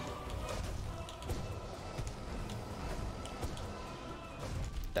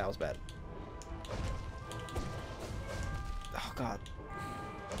 That was bad. Oh god.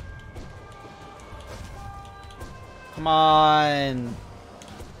 Come on.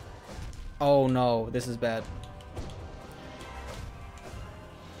 Oh no, this is bad.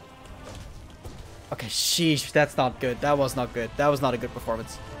 Okay, sheesh, that's not good. That was not good. That was not a good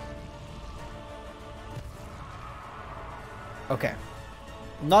performance. Okay.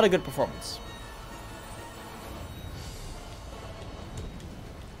 Not a good performance.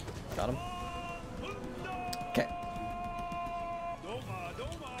 Got him. Okay.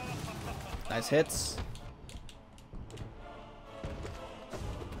 Nice hits.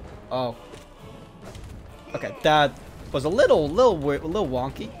 Oh. Okay, that was a little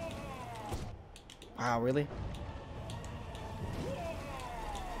wonky. Wow, really?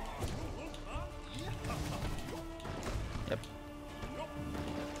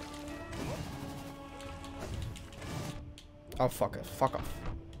 Oh, fuck it. Fuck off.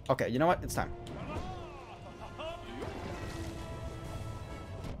 Okay, you know what? It's time.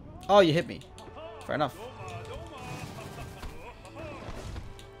 Oh, you hit me. Fair enough.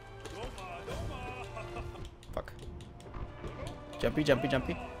 Fuck. Jumpy, jumpy,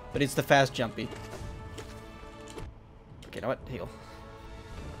 jumpy. But it's the fast jumpy. Okay, you know what? Heal.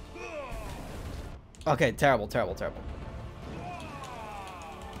 Okay, terrible, terrible, terrible.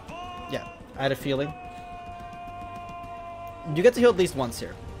 Yeah, I had a feeling. You get to heal at least once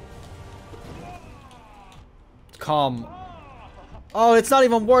here. Calm. Oh, it's not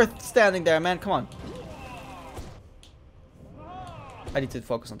even worth standing there, man. Come on. I need to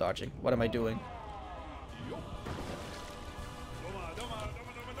focus on dodging. What am I doing?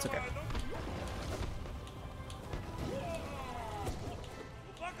 It's okay.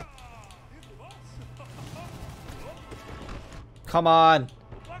 Come on.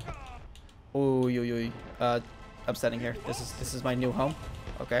 Ooh, yo. I'm standing here. This is my new home.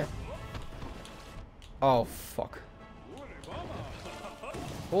 Okay. Oh fuck.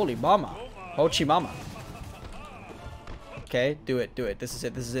 Holy mama. Hochi mama. Okay, do it, do it. This is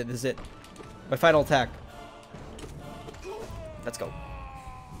it, this is it, this is it. My final attack. Let's go.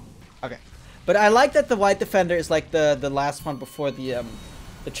 Okay. But I like that the white defender is like the last one before the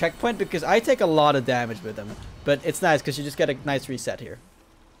checkpoint, because I take a lot of damage with him. But it's nice because you just get a nice reset here.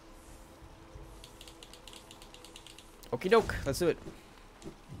 Okie doke, let's do it.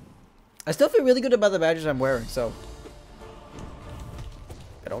 I still feel really good about the badges I'm wearing, so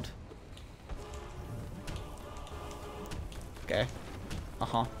I don't. Okay.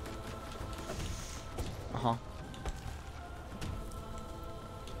 Uh-huh. Uh-huh.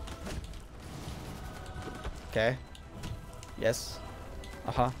 Okay. Yes.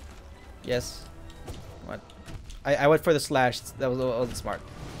 Uh-huh. Yes. What? I went for the slash. That was smart.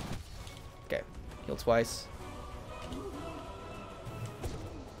 Okay. Heal twice.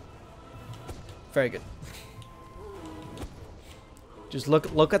 Very good. Just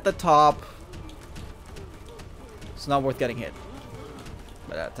look at the top. It's not worth getting hit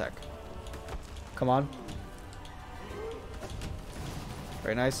by that attack. Come on.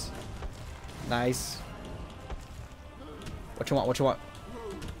 Very nice. Nice. What you want? What you want?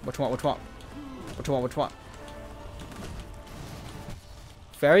 What you want? What you want? What you want? What you want?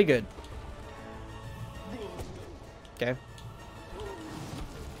 Very good. Okay.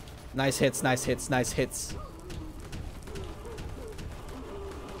 Nice hits, nice hits, nice hits.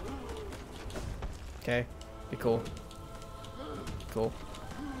 Okay. Be cool. Cool.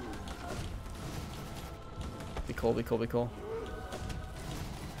 Be cool, be cool, be cool.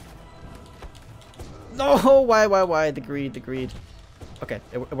 No! Why? The greed. Okay,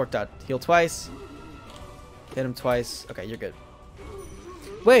 it worked out. Heal twice. Hit him twice. Okay, you're good.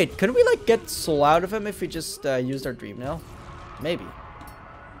 Wait, couldn't we like get soul out of him if we just used our dream nail? Maybe.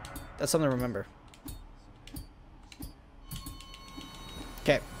 That's something to remember.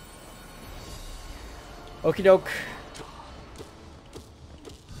 Okay. Okie doke.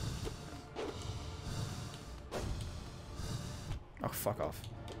 Oh, fuck off.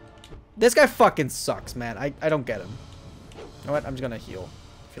 This guy fucking sucks, man. I don't get him. You know what? I'm just gonna heal.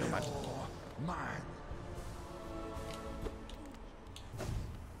 If you don't mind.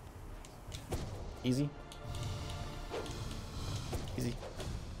 Easy. Easy.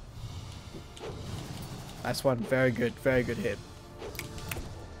 Nice one. Very good hit.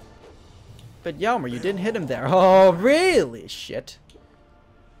 But Yelmer, you didn't hit him there. Oh, really? Shit.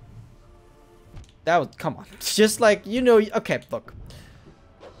 That was... Come on. Just like, you know... Okay, look.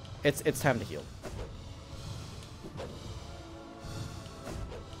 It's time to heal.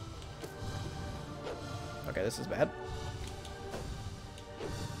 Okay, this is bad.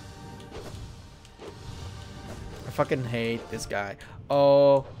 I fucking hate this guy.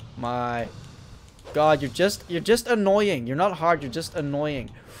 Oh my god, you're just annoying. You're not hard, you're just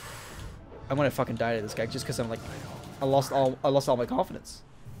annoying. I'm gonna fucking die to this guy just because I'm like I lost all my confidence.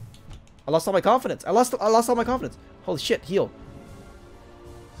 I lost all my confidence. I lost all my confidence. Holy shit, heal.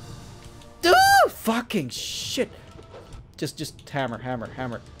 Dude, fucking shit. Just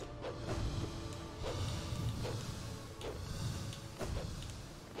hammer.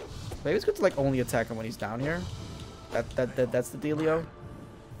 Maybe it's good to like only attack him when he's down here. That's the dealio.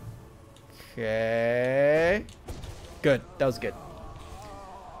 Okay. Good. That was good.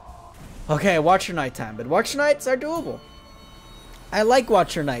 Okay, Watcher Nighttime. But Watcher Nights are doable. I like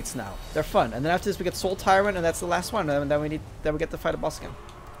Watcher Nights now. They're fun. And then after this we get Soul Tyrant and that's the last one. And then we get to fight a boss again.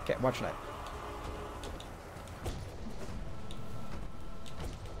 Okay, Watcher Night.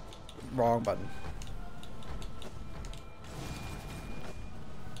 Wrong button.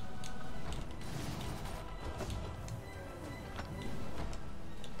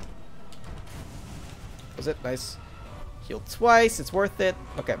 Was it? Nice. Heal twice. It's worth it.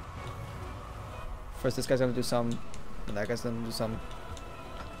 Okay. First, this guy's gonna do some. And that guy's gonna do some.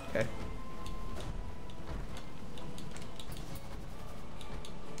 Okay.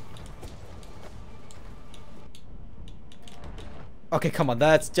 Okay, come on.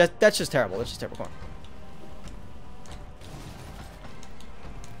 That's just terrible. That's just terrible. Come on.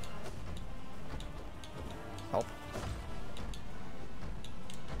 Help.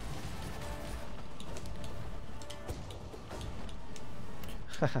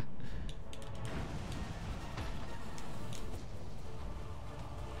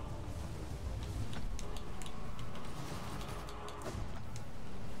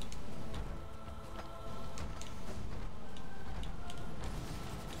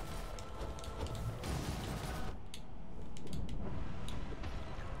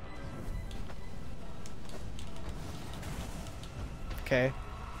 Okay.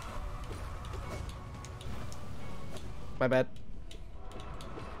 My bad.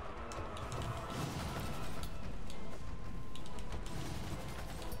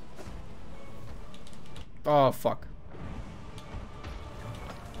 Oh, fuck.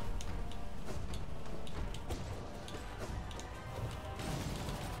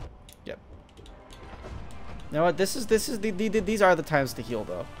 Yep. You know what? These are the times to heal,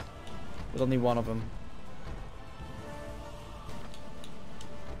 though. With only one of them.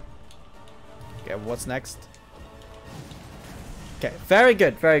 Okay, what's next? Okay, very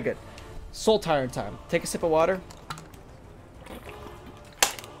good, very good. Soul Tyrant time. Take a sip of water.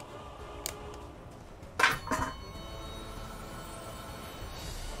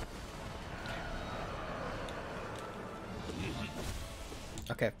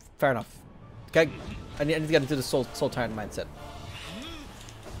 Okay, fair enough. Okay, I need to get into the Soul Tyrant mindset.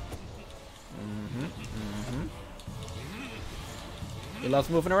 He loves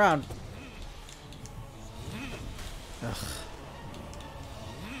moving around. Ugh.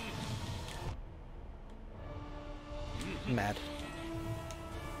 Mad.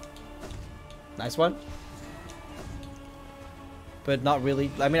 Nice one. But not really.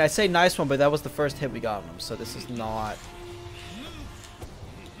 I mean, I say nice one, but that was the first hit we got on him, so this is not...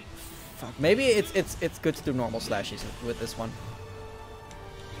 Fuck. Maybe it's good to do normal slashes with this one.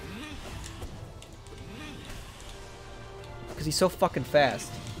 Because he's so fucking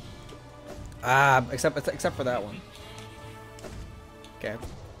fast. Ah, except for that one. Okay.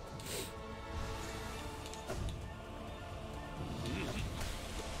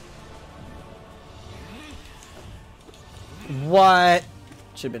 What?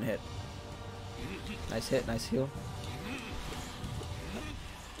 Should've been hit. Nice hit, nice heal.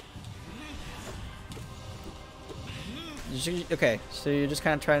 Okay, so you're just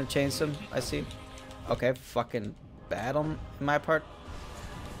kind of trying to chain some, I see. Okay, fucking bad on my part.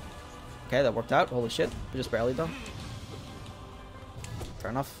 Okay, that worked out. Holy shit. But just barely, though.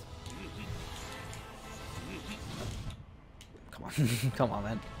 Fair enough. Come on. Come on,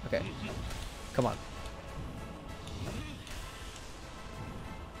 man. Okay. Come on.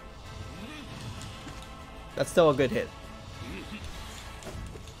 That's still a good hit.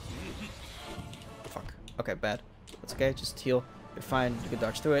 Fuck. Okay, bad. That's okay. Just heal. You're fine. You can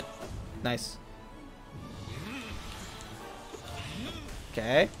dodge through it. Nice.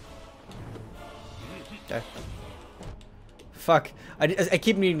 Okay. Okay. Fuck. I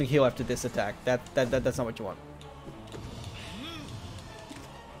keep needing to heal after this attack. That's not what you want.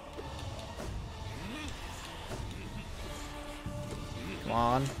 Come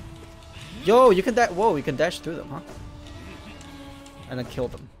on. Yo, you can whoa, you can dash through them, huh? And then kill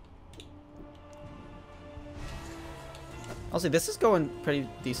them. Honestly, this is going pretty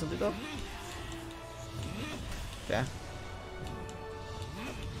decently though. Yeah.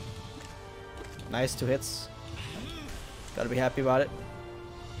 Nice, 2 hits. Gotta be happy about it.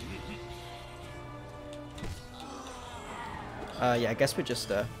 Yeah, I guess we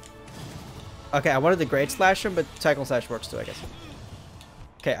just, okay, I wanted the Great Slasher, but Cyclone Slash works too, I guess.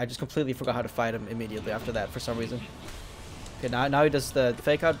 Okay, I just completely forgot how to fight him immediately after that for some reason. Okay, now he does the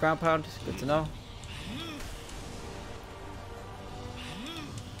fake out ground pound. Good to know.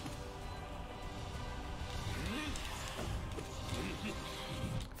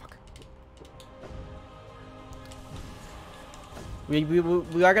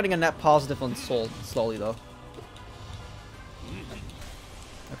 We are getting a net positive on Soul slowly though.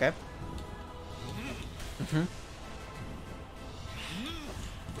 Okay.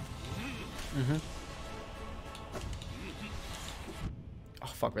 Oh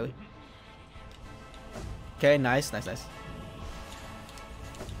fuck, really? Okay, nice.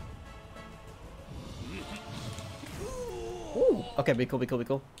 Ooh. Okay, be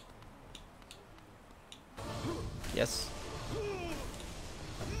cool. Yes.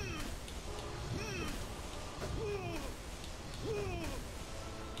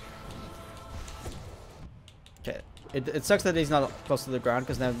 Okay. It sucks that he's not close to the ground,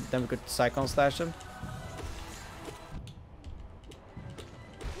 because then we could Cyclone Slash him.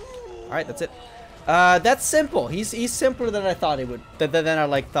 Alright, that's it. That's simple. He's simpler than I thought he would. Than I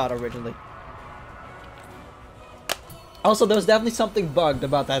like thought originally. Also, there was definitely something bugged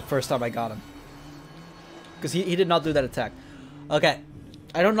about that first time I got him. Because he did not do that attack. Okay.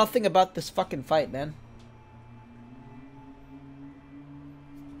 I know nothing about this fucking fight, man.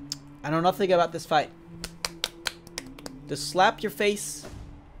 I know nothing about this fight. Just slap your face.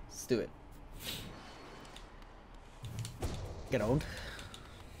 Let's do it. Get owned.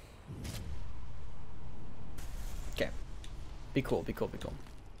 Okay. Be cool, be cool, be cool.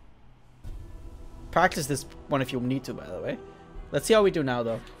 Practice this one if you need to, by the way. Let's see how we do now,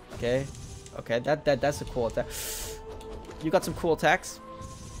 though. Okay. Okay, that's a cool attack. You got some cool attacks.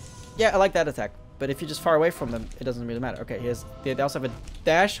 Yeah, I like that attack. But if you're just far away from them, it doesn't really matter. Okay, they also have a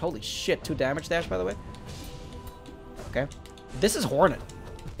dash. Holy shit, 2 damage dash, by the way. Okay. This is Hornet.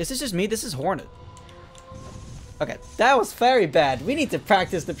 Is this just me? This is Hornet. Okay, that was very bad. We need to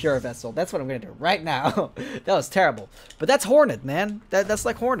practice the Pure Vessel. That's what I'm going to do right now. That was terrible. But that's Hornet, man. That's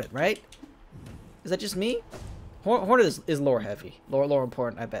like Hornet, right? Is that just me? Hornet is lore heavy. Lore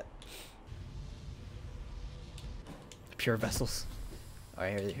important, I bet. Pure Vessels.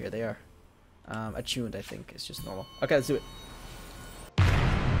 Alright, here they are. Attuned, I think. It's just normal. Okay, let's do it.